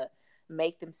try to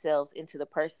make themselves into the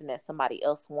person that somebody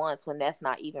else wants when that's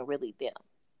not even really them.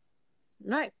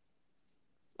 Right.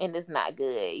 And it's not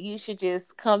good. You should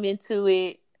just come into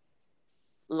it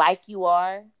like you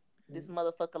are. This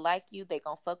motherfucker like you, they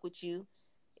gonna fuck with you.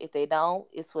 If they don't,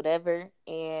 it's whatever.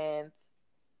 And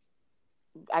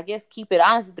I guess keep it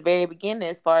honest at the very beginning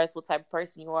as far as what type of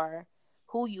person you are,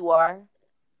 who you are,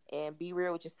 and be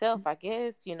real with yourself, I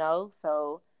guess.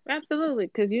 So Absolutely.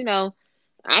 Because,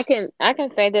 I can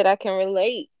say that I can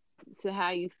relate to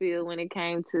how you feel when it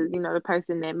came to, the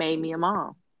person that made me a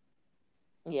mom,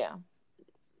 yeah.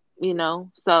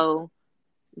 So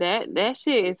that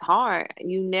shit is hard.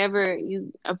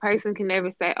 A person can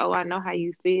never say, "Oh, I know how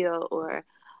you feel," or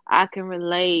 "I can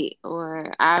relate,"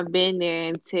 or "I've been there,"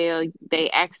 until they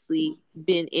actually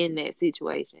been in that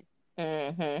situation.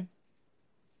 Mhm.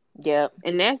 Yep.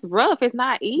 And that's rough. It's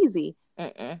not easy.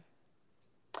 Mm-mm.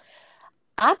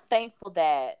 I'm thankful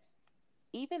that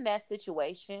even that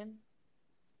situation,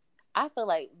 I feel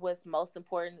like what's most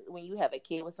important when you have a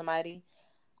kid with somebody,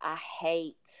 I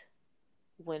hate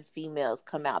when females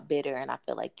come out bitter, and I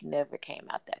feel like you never came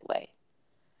out that way.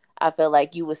 I feel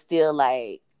like you was still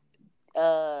like,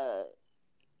 uh,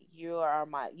 you are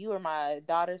my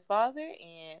daughter's father,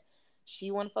 and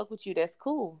she want to fuck with you. That's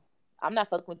cool. I'm not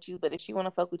fucking with you, but if she want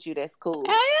to fuck with you, that's cool.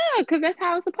 Oh yeah, because that's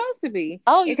how it's supposed to be.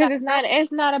 Oh, you Because got a girlfriend?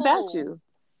 it's not about Cool. you.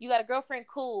 You got a girlfriend?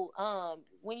 Cool.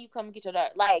 When you come and get your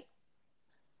daughter, like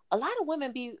a lot of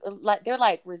women be like, they're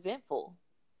like resentful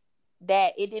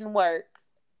that it didn't work,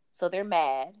 so they're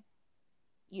mad.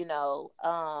 You know,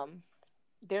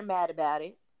 they're mad about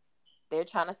it. They're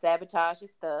trying to sabotage your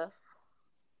stuff.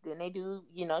 Then they do,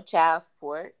 child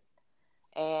support,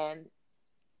 and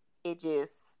it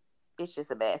just it's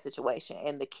just a bad situation,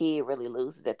 and the kid really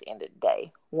loses at the end of the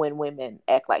day when women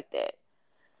act like that,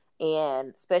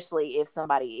 and especially if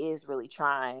somebody is really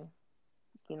trying.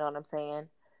 You know what I'm saying?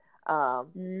 Um,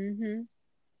 Hmm.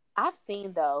 I've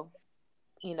seen though,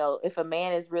 if a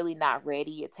man is really not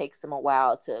ready, it takes them a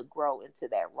while to grow into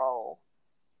that role.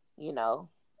 You know,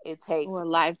 it takes. Or a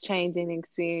life changing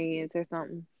experience or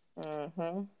something.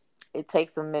 Hmm. It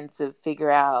takes a minute to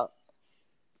figure out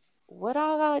what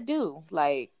I gotta do.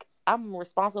 Like, I'm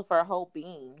responsible for a whole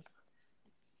being.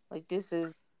 Like, this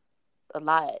is a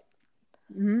lot.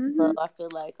 So Hmm. I feel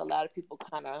like a lot of people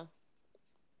kind of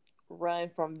run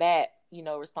from that,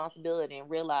 responsibility, and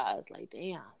realize like,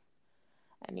 damn,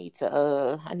 I need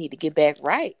to get back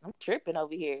right. I'm tripping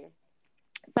over here.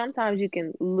 Sometimes you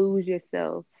can lose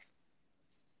yourself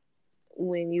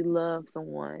when you love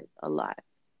someone a lot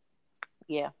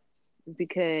Yeah.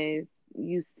 because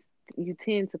you you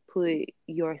tend to put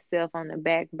yourself on the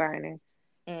back burner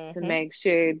to Mhm. make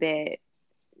sure that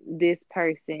this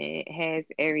person has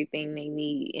everything they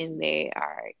need and they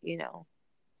are,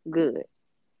 good.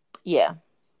 Yeah.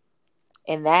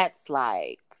 And that's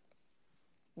like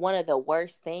one of the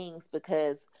worst things,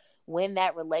 because when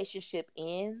that relationship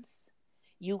ends,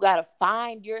 you got to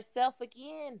find yourself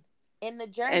again. And the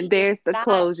And journey is there's the not,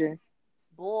 closure.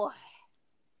 boy,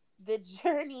 the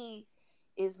journey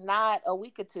is not a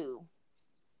week or two.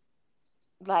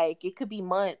 Like, it could be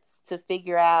months to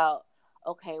figure out,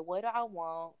 okay, what do I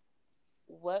want?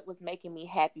 What was making me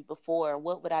happy before?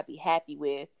 What would I be happy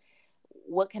with?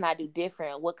 What can I do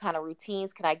different? What kind of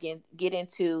routines can I get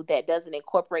into that doesn't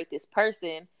incorporate this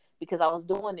person, because I was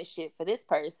doing this shit for this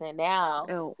person.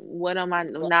 Now, What am I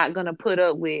not gonna put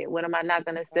up with? What am I not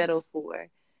gonna settle for?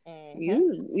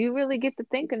 mm-hmm. You really get to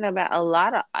thinking about a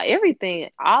lot of everything,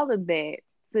 all of that.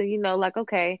 So like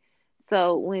okay,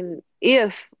 so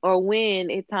if or when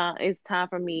it's time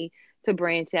for me to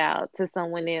branch out to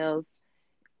someone else,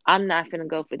 I'm not gonna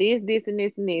go for this, this, and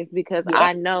this, and this because Yep.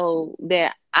 I know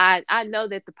that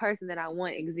the person that I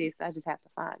want exists. I just have to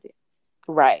find it,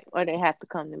 Right. or they have to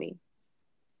come to me.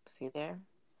 See there.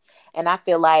 And I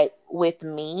feel like with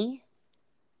me,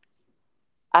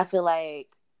 I feel like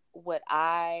what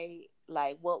I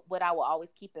will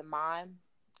always keep in mind,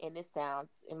 and it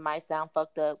might sound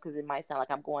fucked up because it might sound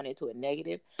like I'm going into a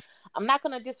negative. I'm not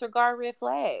gonna disregard red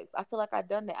flags. I feel like I've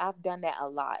done that a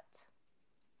lot.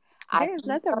 I There's see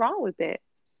nothing some. wrong with that.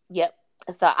 Yep.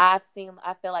 So I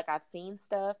feel like I've seen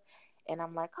stuff, and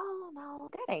I'm like, oh no,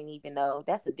 that ain't even no,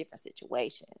 that's a different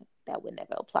situation. That would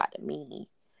never apply to me.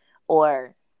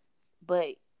 Or, but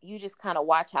you just kind of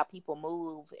watch how people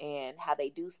move and how they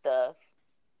do stuff.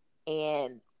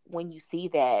 And when you see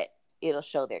that, it'll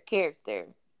show their character.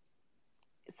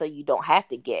 So you don't have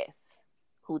to guess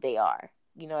who they are.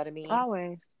 You know what I mean?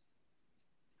 Always.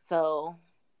 So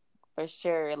for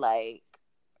sure, like,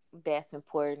 that's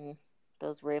important.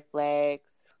 Those red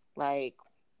flags, like,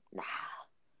 nah.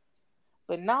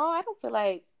 But no, I don't feel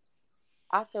like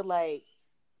I feel like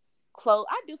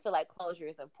I do feel like closure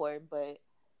is important, but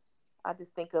I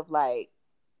just think of like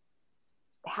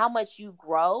how much you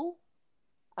grow.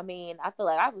 I mean, I feel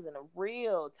like I was in a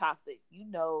real toxic,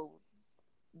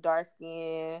 dark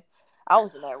skin. I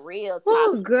was in a real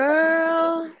Oh, toxic relationship.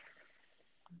 girl.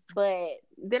 But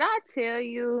Did I tell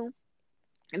you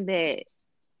that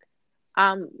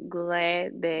I'm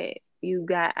glad that you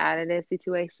got out of that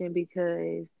situation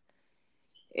because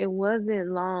it wasn't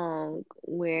long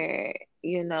where,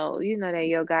 that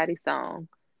Yo Gotti song.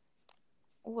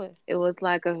 what? It was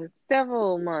like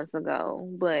several months ago,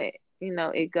 but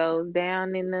it goes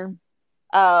down in the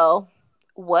Oh,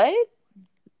 what?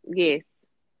 yes,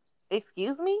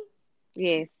 Excuse me?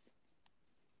 yes.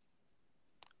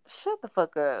 Shut the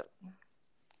fuck up.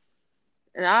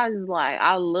 And I was like,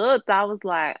 I looked, I was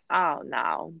like, oh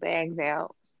no, bags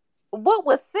out. What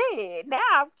was said? Now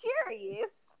I'm curious.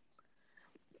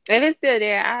 If it's still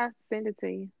there, I'll send it to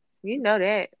you. You know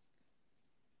that.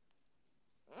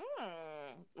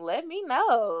 Let me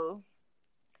know.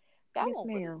 That Yes, one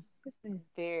was ma'am. Yes, ma'am.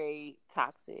 very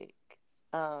toxic.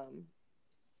 Um,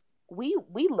 we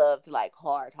loved like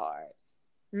hard.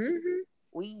 Mm-hmm.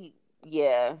 We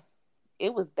yeah,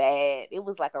 it was bad. It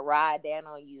was like a ride down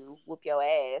on you, whoop your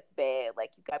ass bad.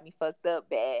 Like you got me fucked up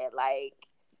bad. Like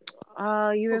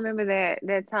Oh, you remember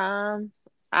that time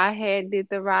I had did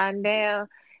the riding down,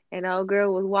 and the old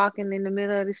girl was walking in the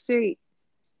middle of the street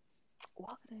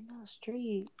walking down the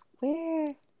street.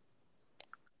 Where?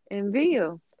 in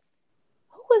Ville.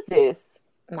 Who was this?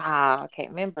 Nah, I can't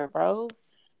remember, bro.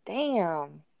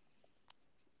 Damn.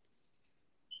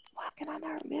 Why can I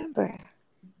not remember?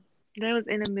 They was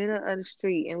in the middle of the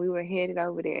street, and we were headed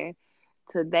over there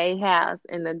to their house,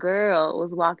 and the girl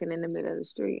was walking in the middle of the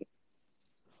street.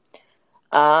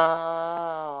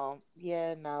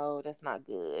 Yeah, no, that's not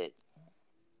good.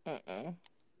 Mm-mm.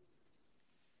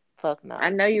 Fuck I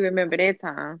no. know you remember that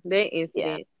time, that Yeah.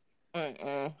 incident.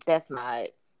 Mm-mm. That's not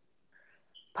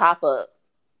pop up.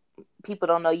 People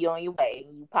don't know you on your way.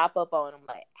 You pop up on them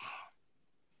like,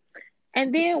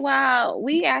 And then while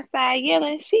we outside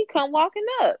yelling, she come walking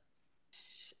up.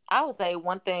 I would say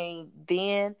one thing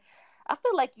then. I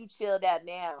feel like you chilled out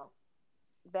now.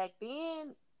 Back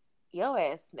then, your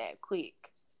ass snapped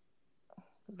quick.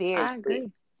 Very I quick.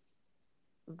 agree.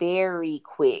 Very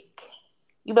quick.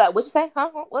 You be like, what you say? Huh?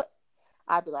 What?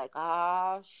 I'd be like,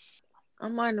 oh,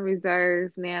 I'm on the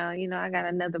reserve now. You know, I got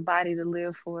another body to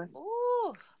live for.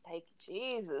 ooh, thank you,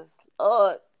 Jesus.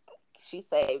 Lord, she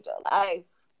saved your life.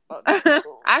 Oh,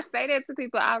 ooh, I say that to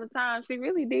people all the time. She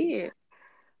really did.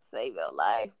 save your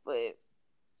life. But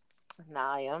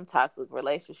nah, yeah, them toxic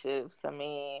relationships. I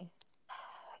mean,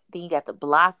 then you got the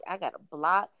block. I got a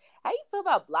block. How you feel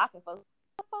about blocking folks,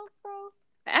 bro?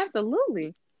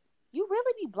 Absolutely. You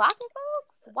really be blocking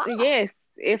folks? Why? Yes.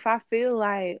 If I feel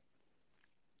like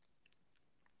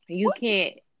you What?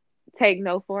 can't take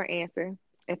no for an answer,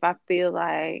 if I feel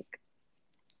like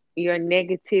your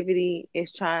negativity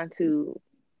is trying to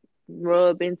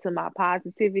rub into my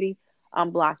positivity,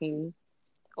 I'm blocking you.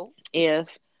 Oh, If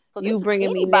so you this is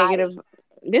bringing me negative,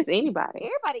 anybody. this anybody,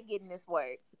 Everybody getting this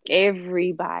work.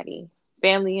 everybody,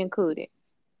 family included.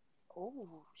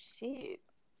 Oh shit!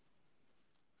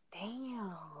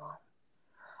 Damn.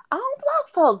 I don't block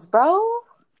folks, bro.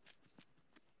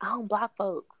 I don't block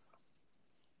folks.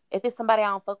 If it's somebody I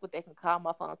don't fuck with, they can call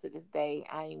my phone to this day.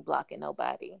 I ain't blocking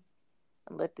nobody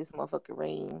and let this motherfucker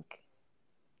ring.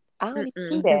 I don't even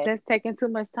do Because that. that's taking too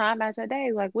much time out your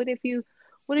day. Like, what if you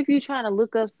trying to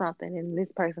look up something and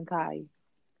this person call you?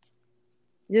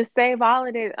 Just save all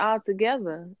of it all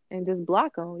together and just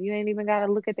block them. You ain't even got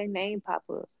to look at their name pop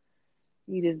up.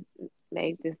 You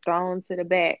just thrown to the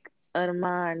back of the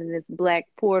mind in this black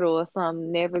portal or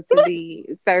something, never to be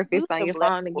You surfaced on the your black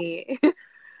phone boy. again.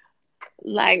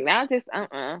 Like, now just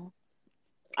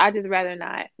I just rather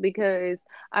not, because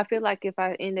I feel like if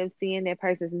I end up seeing that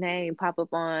person's name pop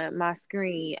up on my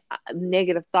screen,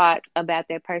 negative thoughts about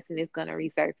that person is going to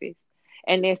resurface.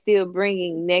 And they're still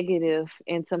bringing negative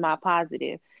into my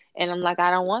positive. And I'm like, I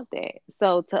don't want that.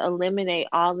 So to eliminate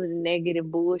all of the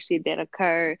negative bullshit that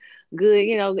occurred, good,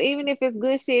 even if it's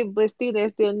good shit, but still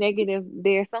there's still negative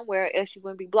there somewhere else, you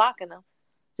wouldn't be blocking them.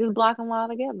 Just block them all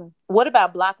together. What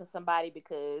about blocking somebody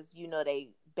because you know they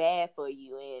bad for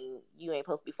you and you ain't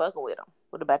supposed to be fucking with them?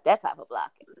 What about that type of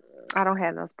blocking? I don't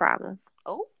have those problems.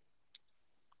 Oh,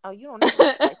 oh, you don't even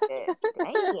like that.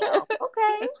 Damn.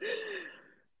 Okay.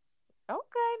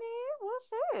 Okay then. Well,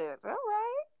 shit. All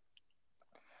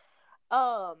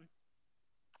right. Um.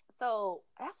 So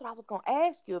that's what I was gonna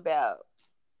ask you about.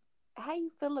 How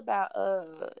you feel about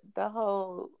the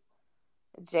whole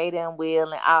Jada and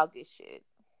Will and August shit?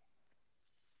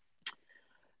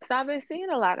 So I've been seeing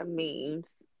a lot of memes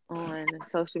on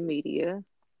social media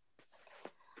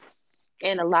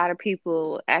and a lot of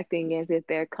people acting as if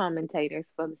they're commentators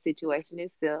for the situation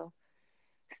itself,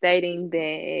 stating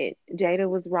that Jada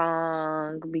was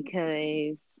wrong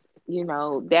because,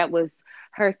 that was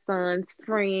her son's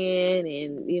friend,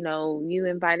 and, you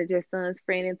invited your son's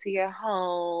friend into your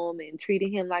home and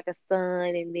treated him like a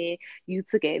son, and then you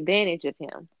took advantage of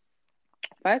him.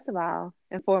 First of all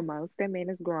and foremost, that man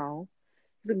is grown.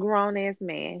 He's a grown ass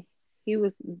man. He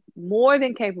was more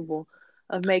than capable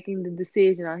of making the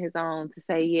decision on his own to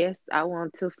say, yes, I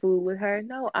want to fool with her.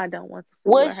 No, I don't want to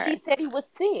fool Well, with she her. said he was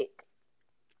sick.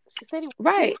 She said he was sick.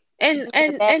 Right. He And was in a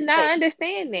and bad and I state.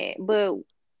 understand that. But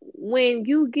when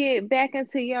you get back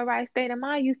into your right state of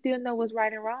mind, you still know what's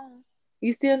right and wrong.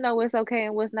 You still know what's okay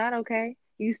and what's not okay.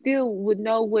 You still would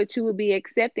know what you would be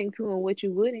accepting to and what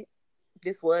you wouldn't.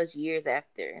 This was years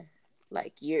after,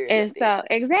 like years And of this. so,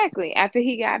 exactly, after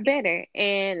he got better.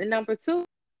 And number two,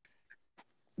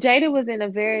 Jada was in a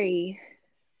very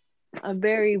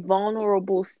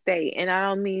vulnerable state. And I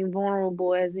don't mean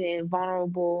vulnerable as in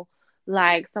vulnerable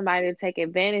like somebody to take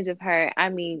advantage of her. I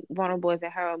mean vulnerable as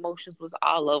in her emotions was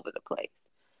all over the place.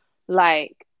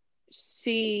 Like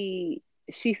she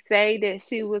she said that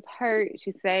she was hurt.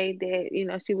 She said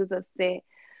that, she was upset.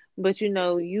 But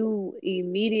you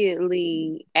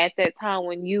immediately at that time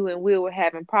when you and Will were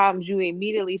having problems, you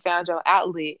immediately found your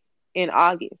outlet in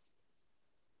August.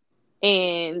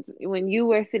 And when you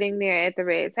were sitting there at the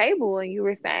red table and you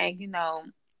were saying,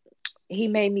 he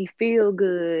made me feel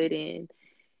good and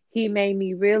he made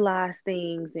me realize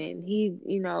things and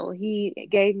he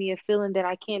gave me a feeling that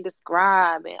I can't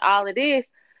describe and all of this,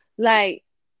 like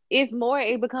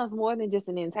it becomes more than just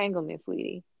an entanglement,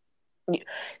 sweetie.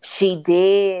 She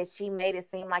did. She made it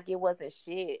seem like it wasn't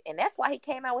shit, and that's why he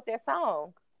came out with that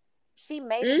song. She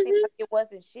made it seem Hmm. like it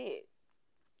wasn't shit.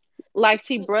 Like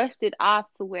she brushed it off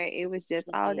to where it was just,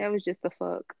 She oh, did. that was just a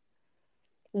fuck.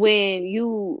 When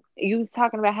you was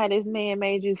talking about how this man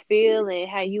made you feel and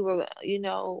how you were,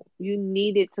 you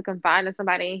needed to confide in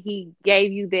somebody and he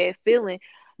gave you that feeling.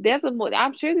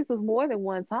 I'm sure this was more than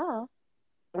one time.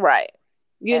 Right.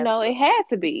 It Absolutely. had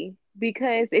to be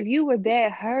because if you were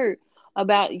that hurt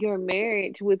about your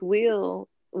marriage with Will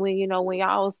when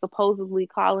y'all was supposedly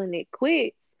calling it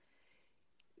quits,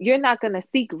 you're not gonna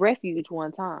seek refuge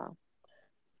one time.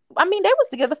 I mean, they was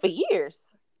together for years.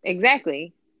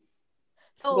 Exactly.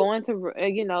 So, Going to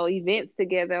events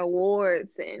together, awards,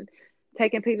 and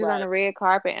taking pictures on right. the red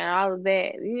carpet and all of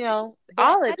that. But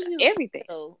All how of do you everything.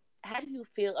 feel? How do you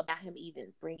feel about him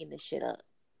even bringing this shit up?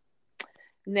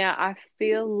 Now I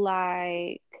feel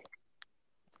like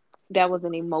that was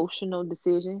an emotional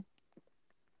decision,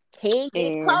 He ain't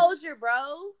get and closure, bro.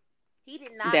 He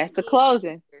did not that's the get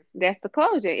closure. closure. That's the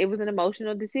closure. It was an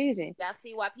emotional decision. Y'all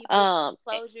see why people get Um,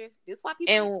 closure? This why people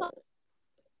get and closure.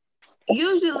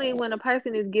 usually when a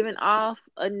person is giving off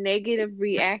a negative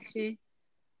reaction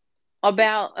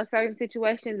about a certain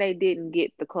situation, they didn't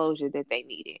get the closure that they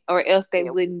needed, or else they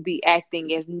Yeah. wouldn't be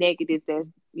acting as negative as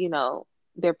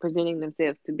they're presenting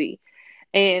themselves to be.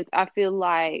 And I feel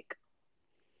like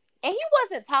And he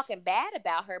wasn't talking bad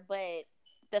about her, but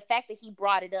the fact that he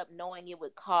brought it up knowing it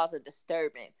would cause a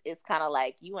disturbance, it's kind of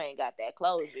like you ain't got that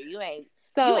closure. You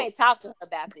so. ain't talking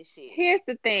about this shit. Here's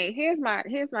the thing. Here's my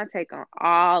take on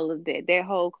all of that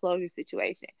whole closure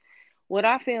situation. What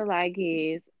I feel like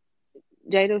is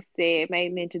Jada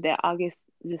made mention that August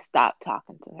just stopped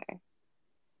talking to her.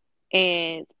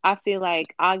 And I feel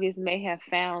like August may have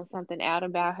found something out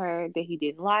about her that he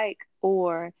didn't like,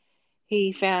 or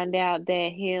he found out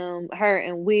that her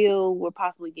and Will were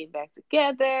possibly getting back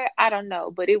together. I don't know,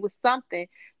 but it was something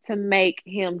to make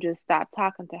him just stop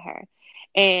talking to her.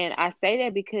 And I say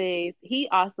that because he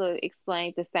also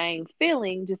explained the same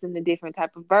feeling, just in a different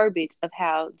type of verbiage of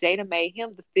how Jada made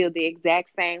him to feel the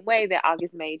exact same way that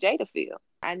August made Jada feel.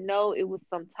 I know it was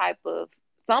some type of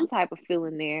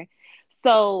feeling there.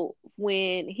 So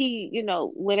when he,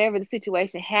 whatever the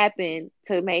situation happened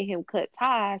to make him cut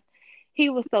ties, he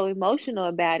was so emotional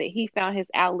about it. He found his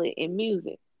outlet in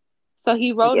music. So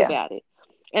he wrote Yeah. about it.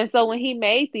 And so when he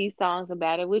made these songs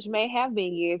about it, which may have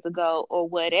been years ago or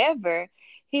whatever,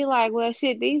 he like, well,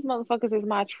 shit, these motherfuckers is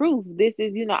my truth. This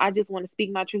is, I just want to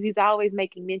speak my truth. He's always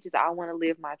making mentions. I want to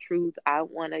live my truth. I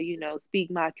want to, speak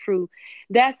my truth.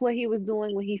 That's what he was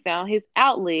doing when he found his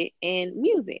outlet in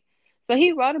music. So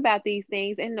he wrote about these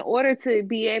things. And in order to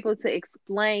be able to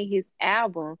explain his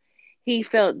album, he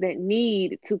felt that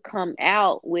need to come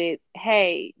out with,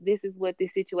 hey, this is what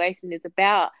this situation is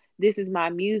about. This is my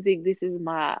music. This is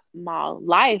my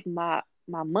life, my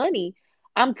money.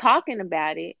 I'm talking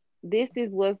about it. This is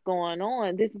what's going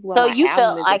on. This is what So my you album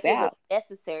felt is like it was about.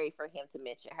 necessary for him to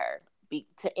mention her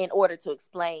in order to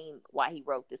explain why he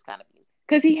wrote this kind of music.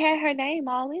 Because he had her name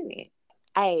all in it.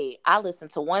 Hey, I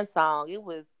listened to one song. It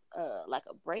was like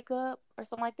a breakup or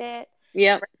something like that.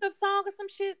 Yep. Breakup song or some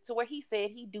shit to where he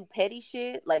said he do petty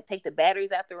shit, like take the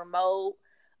batteries out the remote,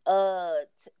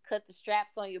 cut the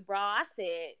straps on your bra. I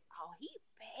said, "Oh, he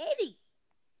petty.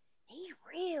 He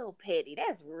real petty.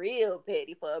 That's real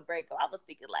petty for a breakup." I was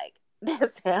thinking like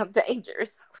that sounds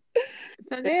dangerous.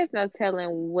 So there's no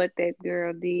telling what that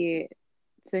girl did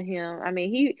to him. I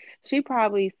mean, she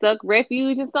probably sucked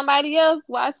refuge in somebody else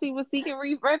while she was seeking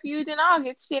refuge in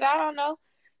August. Shit, I don't know.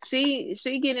 She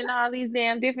getting all these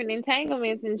damn different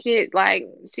entanglements and shit. Like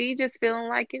she just feeling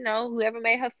like whoever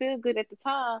made her feel good at the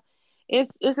time.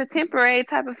 It's a temporary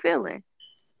type of feeling.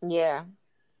 Yeah,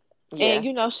 And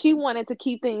Yeah. she wanted to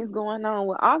keep things going on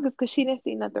with August because she didn't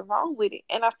see nothing wrong with it.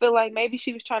 And I feel like maybe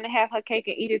she was trying to have her cake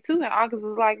and eat it too. And August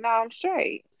was like, "No, I'm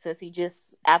straight." Since he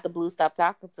just out the blue stopped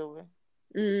talking to her.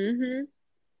 Hmm.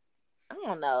 I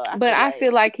don't know. I But feel I like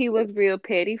feel like he was real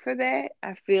petty for that.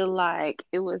 I feel like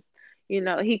it was,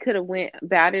 he could have went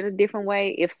about it a different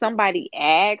way. If somebody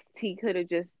asked, he could have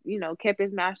just, kept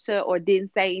his mouth shut or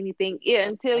didn't say anything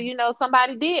until,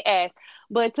 somebody did ask.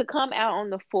 But to come out on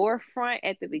the forefront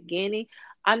at the beginning,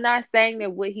 I'm not saying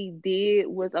that what he did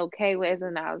was okay, as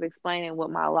in I was explaining what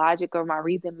my logic or my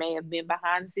reason may have been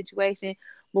behind the situation.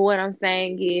 But what I'm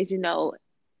saying is,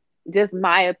 just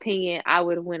my opinion, I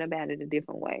would have went about it a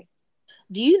different way.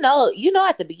 do you know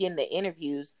at the beginning of the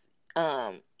interviews,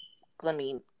 'cause I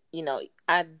mean,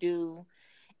 I do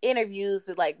interviews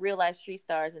with like real life street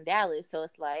stars in Dallas, so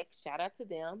it's like shout out to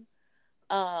them.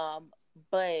 Um,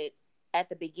 but at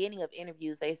the beginning of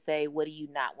interviews, they say, "What do you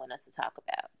not want us to talk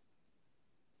about?"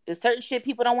 There's certain shit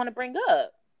people don't want to bring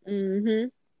up. Hmm.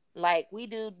 Like we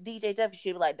do DJ Jeffy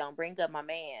shit, like don't bring up my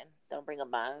man, don't bring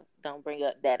up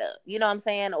that up. You know what I'm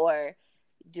saying? Or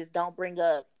just don't bring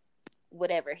up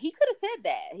whatever. He could have said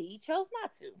that. He chose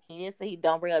not to. He didn't say he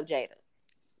don't bring up Jada.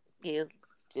 He was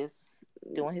just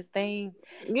doing his thing.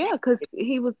 Yeah, because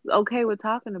he was okay with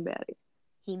talking about it.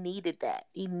 He needed that.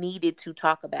 He needed to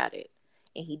talk about it,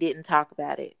 and he didn't talk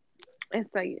about it. And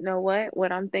so, you know what?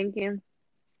 What I'm thinking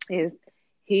is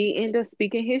he ended up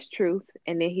speaking his truth,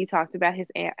 and then he talked about his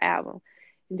album.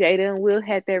 Jada and Will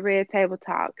had that red table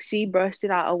talk. She brushed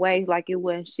it all away like it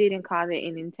wasn't shit and called it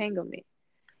an entanglement.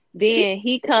 She Then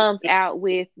he comes out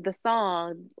with the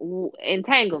song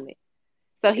Entanglement.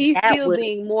 So he's that still was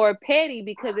being more petty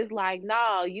because it's like,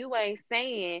 no, you ain't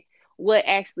saying what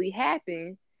actually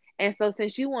happened. And so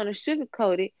since you want to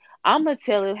sugarcoat it, I'm gonna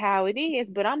tell it how it is,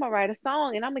 but I'm gonna write a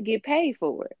song and I'm gonna get paid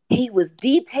for it. he was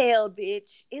detailed,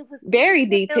 bitch. It was Very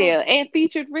detailed. detailed and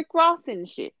featured Rick Ross and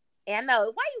shit. And I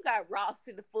know why you got Ross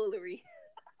in the foolery.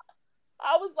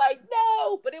 I was like,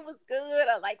 no, but it was good.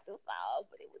 I liked the song,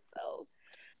 but it was so.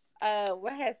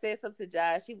 When I had said something to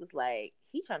Josh, he was like,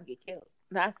 he trying to get killed.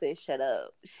 And I said, shut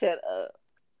up, shut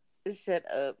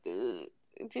up, dude,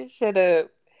 just shut up.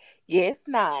 Yeah, it's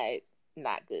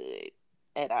not good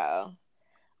at all.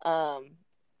 Um,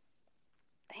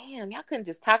 damn, y'all couldn't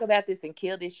just talk about this and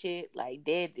kill this shit, like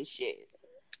dead this shit.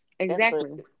 That's what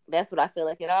Exactly. that's what I feel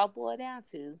like it all boiled down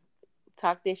to.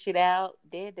 Talk this shit out,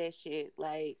 dead that shit,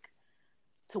 like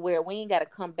to where we ain't gotta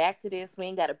come back to this. We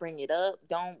ain't gotta bring it up.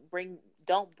 Don't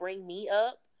bring me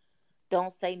up.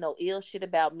 Don't say no ill shit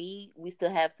about me. We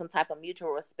still have some type of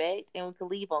mutual respect and we can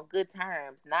leave on good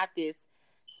terms. Not this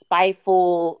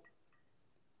spiteful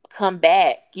come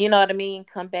back. You know what I mean?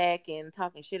 Come back and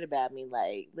talking shit about me.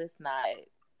 Like, let's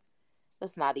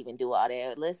not even do all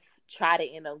that. Let's try to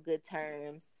end on good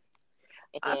terms.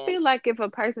 I And feel like if a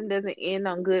person doesn't end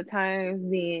on good terms,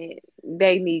 then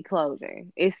they need closure.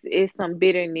 It's some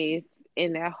bitterness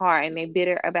in their heart and they're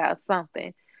bitter about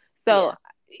something. So,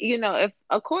 yeah, if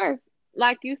of course,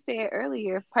 like you said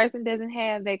earlier, if a person doesn't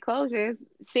have their closure,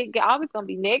 shit always gonna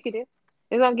be negative.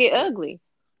 It's gonna get yeah, ugly.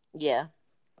 yeah,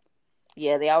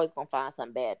 yeah. They always gonna find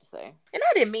something bad to say. And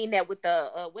I didn't mean that with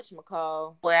the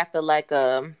whatchamacall. Boy, I feel like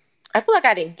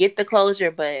I didn't get the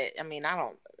closure, but I mean I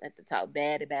don't have to talk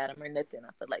bad about him or nothing.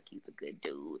 I feel like he's a good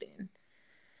dude, and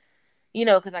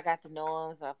because I got to know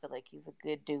him, so I feel like he's a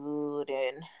good dude.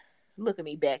 And look at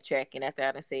me backtracking after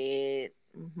I done said,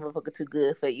 "Motherfucker, too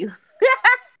good for you."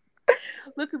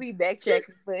 Look at me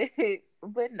backtracking,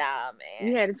 but nah,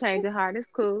 You man. had to change your heart. It's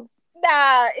cool.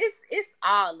 Nah, it's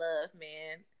all love,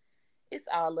 man. It's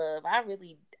all love.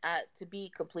 To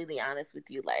be completely honest with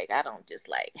you, like I don't just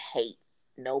like hate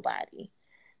nobody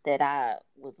that I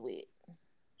was with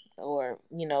or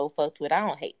fucked with. I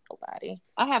don't hate nobody.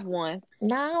 I have one.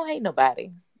 No, I don't hate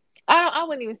nobody. I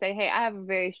wouldn't even say, hey, I have a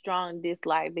very strong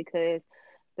dislike because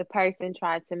the person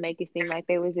tried to make it seem like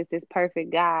they was just this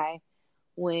perfect guy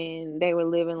when they were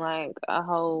living like a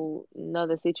whole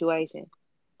another situation.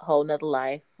 Whole nother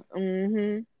life.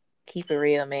 Mhm. Keep it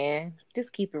real, man.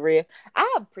 Just keep it real.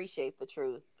 I appreciate the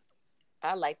truth.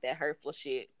 I like that hurtful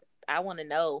shit. I want to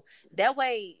know. That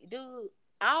way, dude,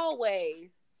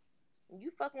 always,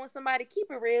 you fucking with somebody,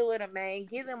 keep it real with them, man.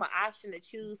 Give them an option to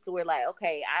choose to where, like,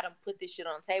 okay, I done put this shit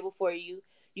on the table for you.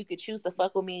 You could choose to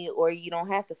fuck with me or you don't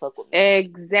have to fuck with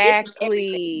me. This is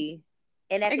everything. Exactly.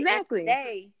 And at the end of the Exactly.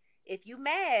 day, if you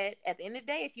mad, at the end of the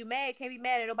day, if you mad, can't be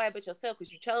mad at nobody but yourself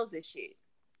because you chose this shit.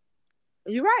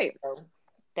 You're right. So I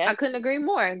that's couldn't agree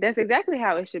more. That's exactly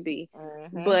how it should be.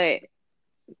 hmm But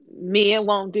men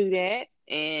won't do that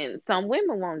and some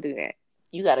women won't do that.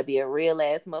 you got to be a real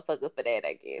ass motherfucker for that,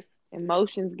 I guess.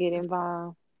 Emotions get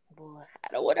involved. I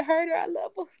don't want to hurt her. I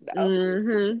love her. No,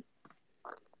 Mm-hmm.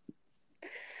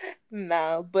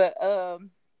 no, but no,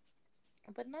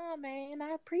 man.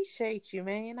 I appreciate you,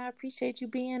 man. I appreciate you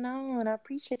being on. I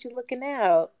appreciate you looking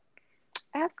out.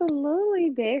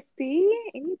 Absolutely, bestie.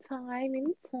 Anytime,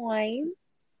 anytime.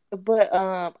 But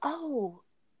oh,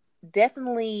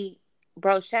 definitely,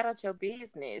 bro. Shout out your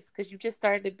business because you just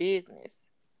started a business.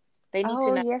 They need to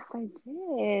Oh, know. yes, I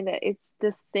did. It's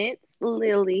the Scent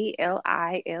Lily,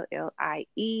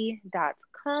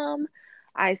 LILLIE.com.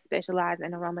 I specialize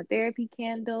in aromatherapy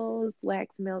candles,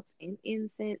 wax melts, and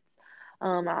incense.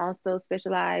 I also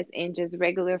specialize in just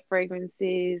regular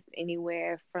fragrances,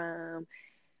 anywhere from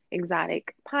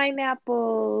exotic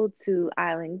pineapple to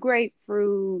island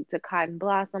grapefruit to cotton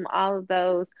blossom, all of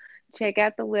those. Check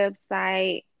out the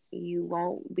website. You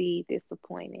won't be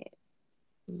disappointed.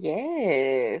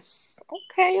 Yes.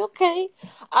 Okay. Okay.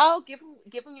 I'll give them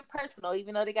your personal,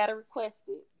 even though they gotta request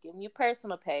it. Give them your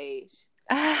personal page,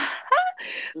 My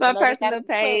even though they gotta personal request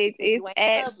page because is you ain't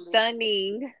at public.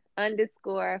 stunning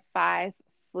underscore 5'9".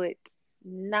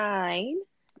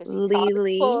 Because she tall as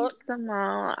Lily fuck.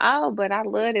 Simone. Oh, but I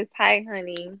love this height,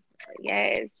 honey.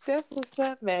 Yes. That's what's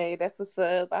up, man. That's what's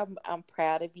up. I'm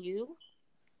proud of you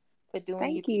for doing you.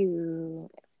 Thank you.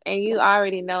 And you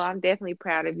already know I'm definitely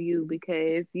proud of you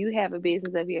because you have a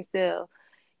business of yourself.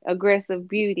 Aggressive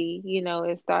Beauty,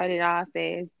 it started off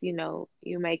as, you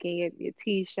making your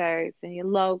t-shirts and your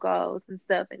logos and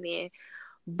stuff, and then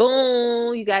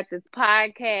boom, you got this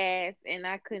podcast, and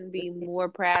I couldn't be more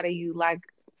proud of you. Like,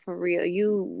 for real,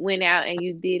 you went out and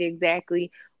you did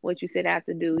exactly what you set out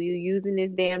to do. You using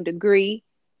this damn degree,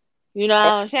 you know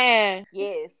what I'm saying?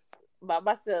 Yes, by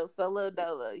myself, solo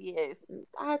dolo. Yes,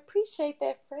 I appreciate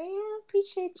that, friend.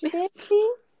 Appreciate you, bestie.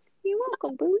 You're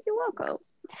welcome, boo. You're welcome.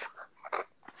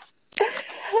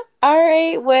 All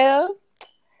right, well,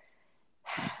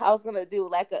 I was gonna do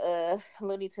like a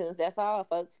Looney Tunes. That's all,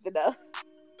 folks. But no,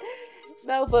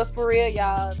 no. But for real,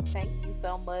 y'all, thank you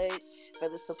so much for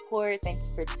the support. Thank you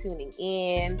for tuning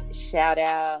in. Shout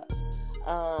out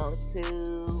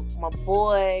to my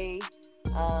boy,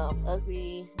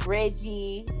 Ugly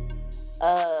Reggie.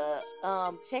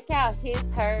 Check out his,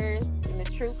 hers, and the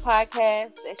True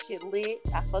podcast. That shit lit.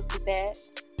 I fucks with that.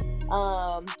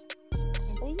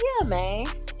 But yeah, man,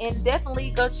 and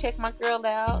definitely go check my girl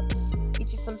out.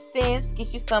 Get you some sense.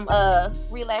 Get you some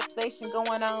relaxation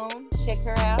going on. Check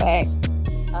her out. Back.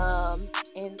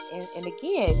 And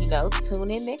again,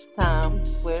 tune in next time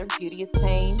where beauty is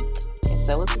pain, and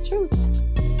so is the truth.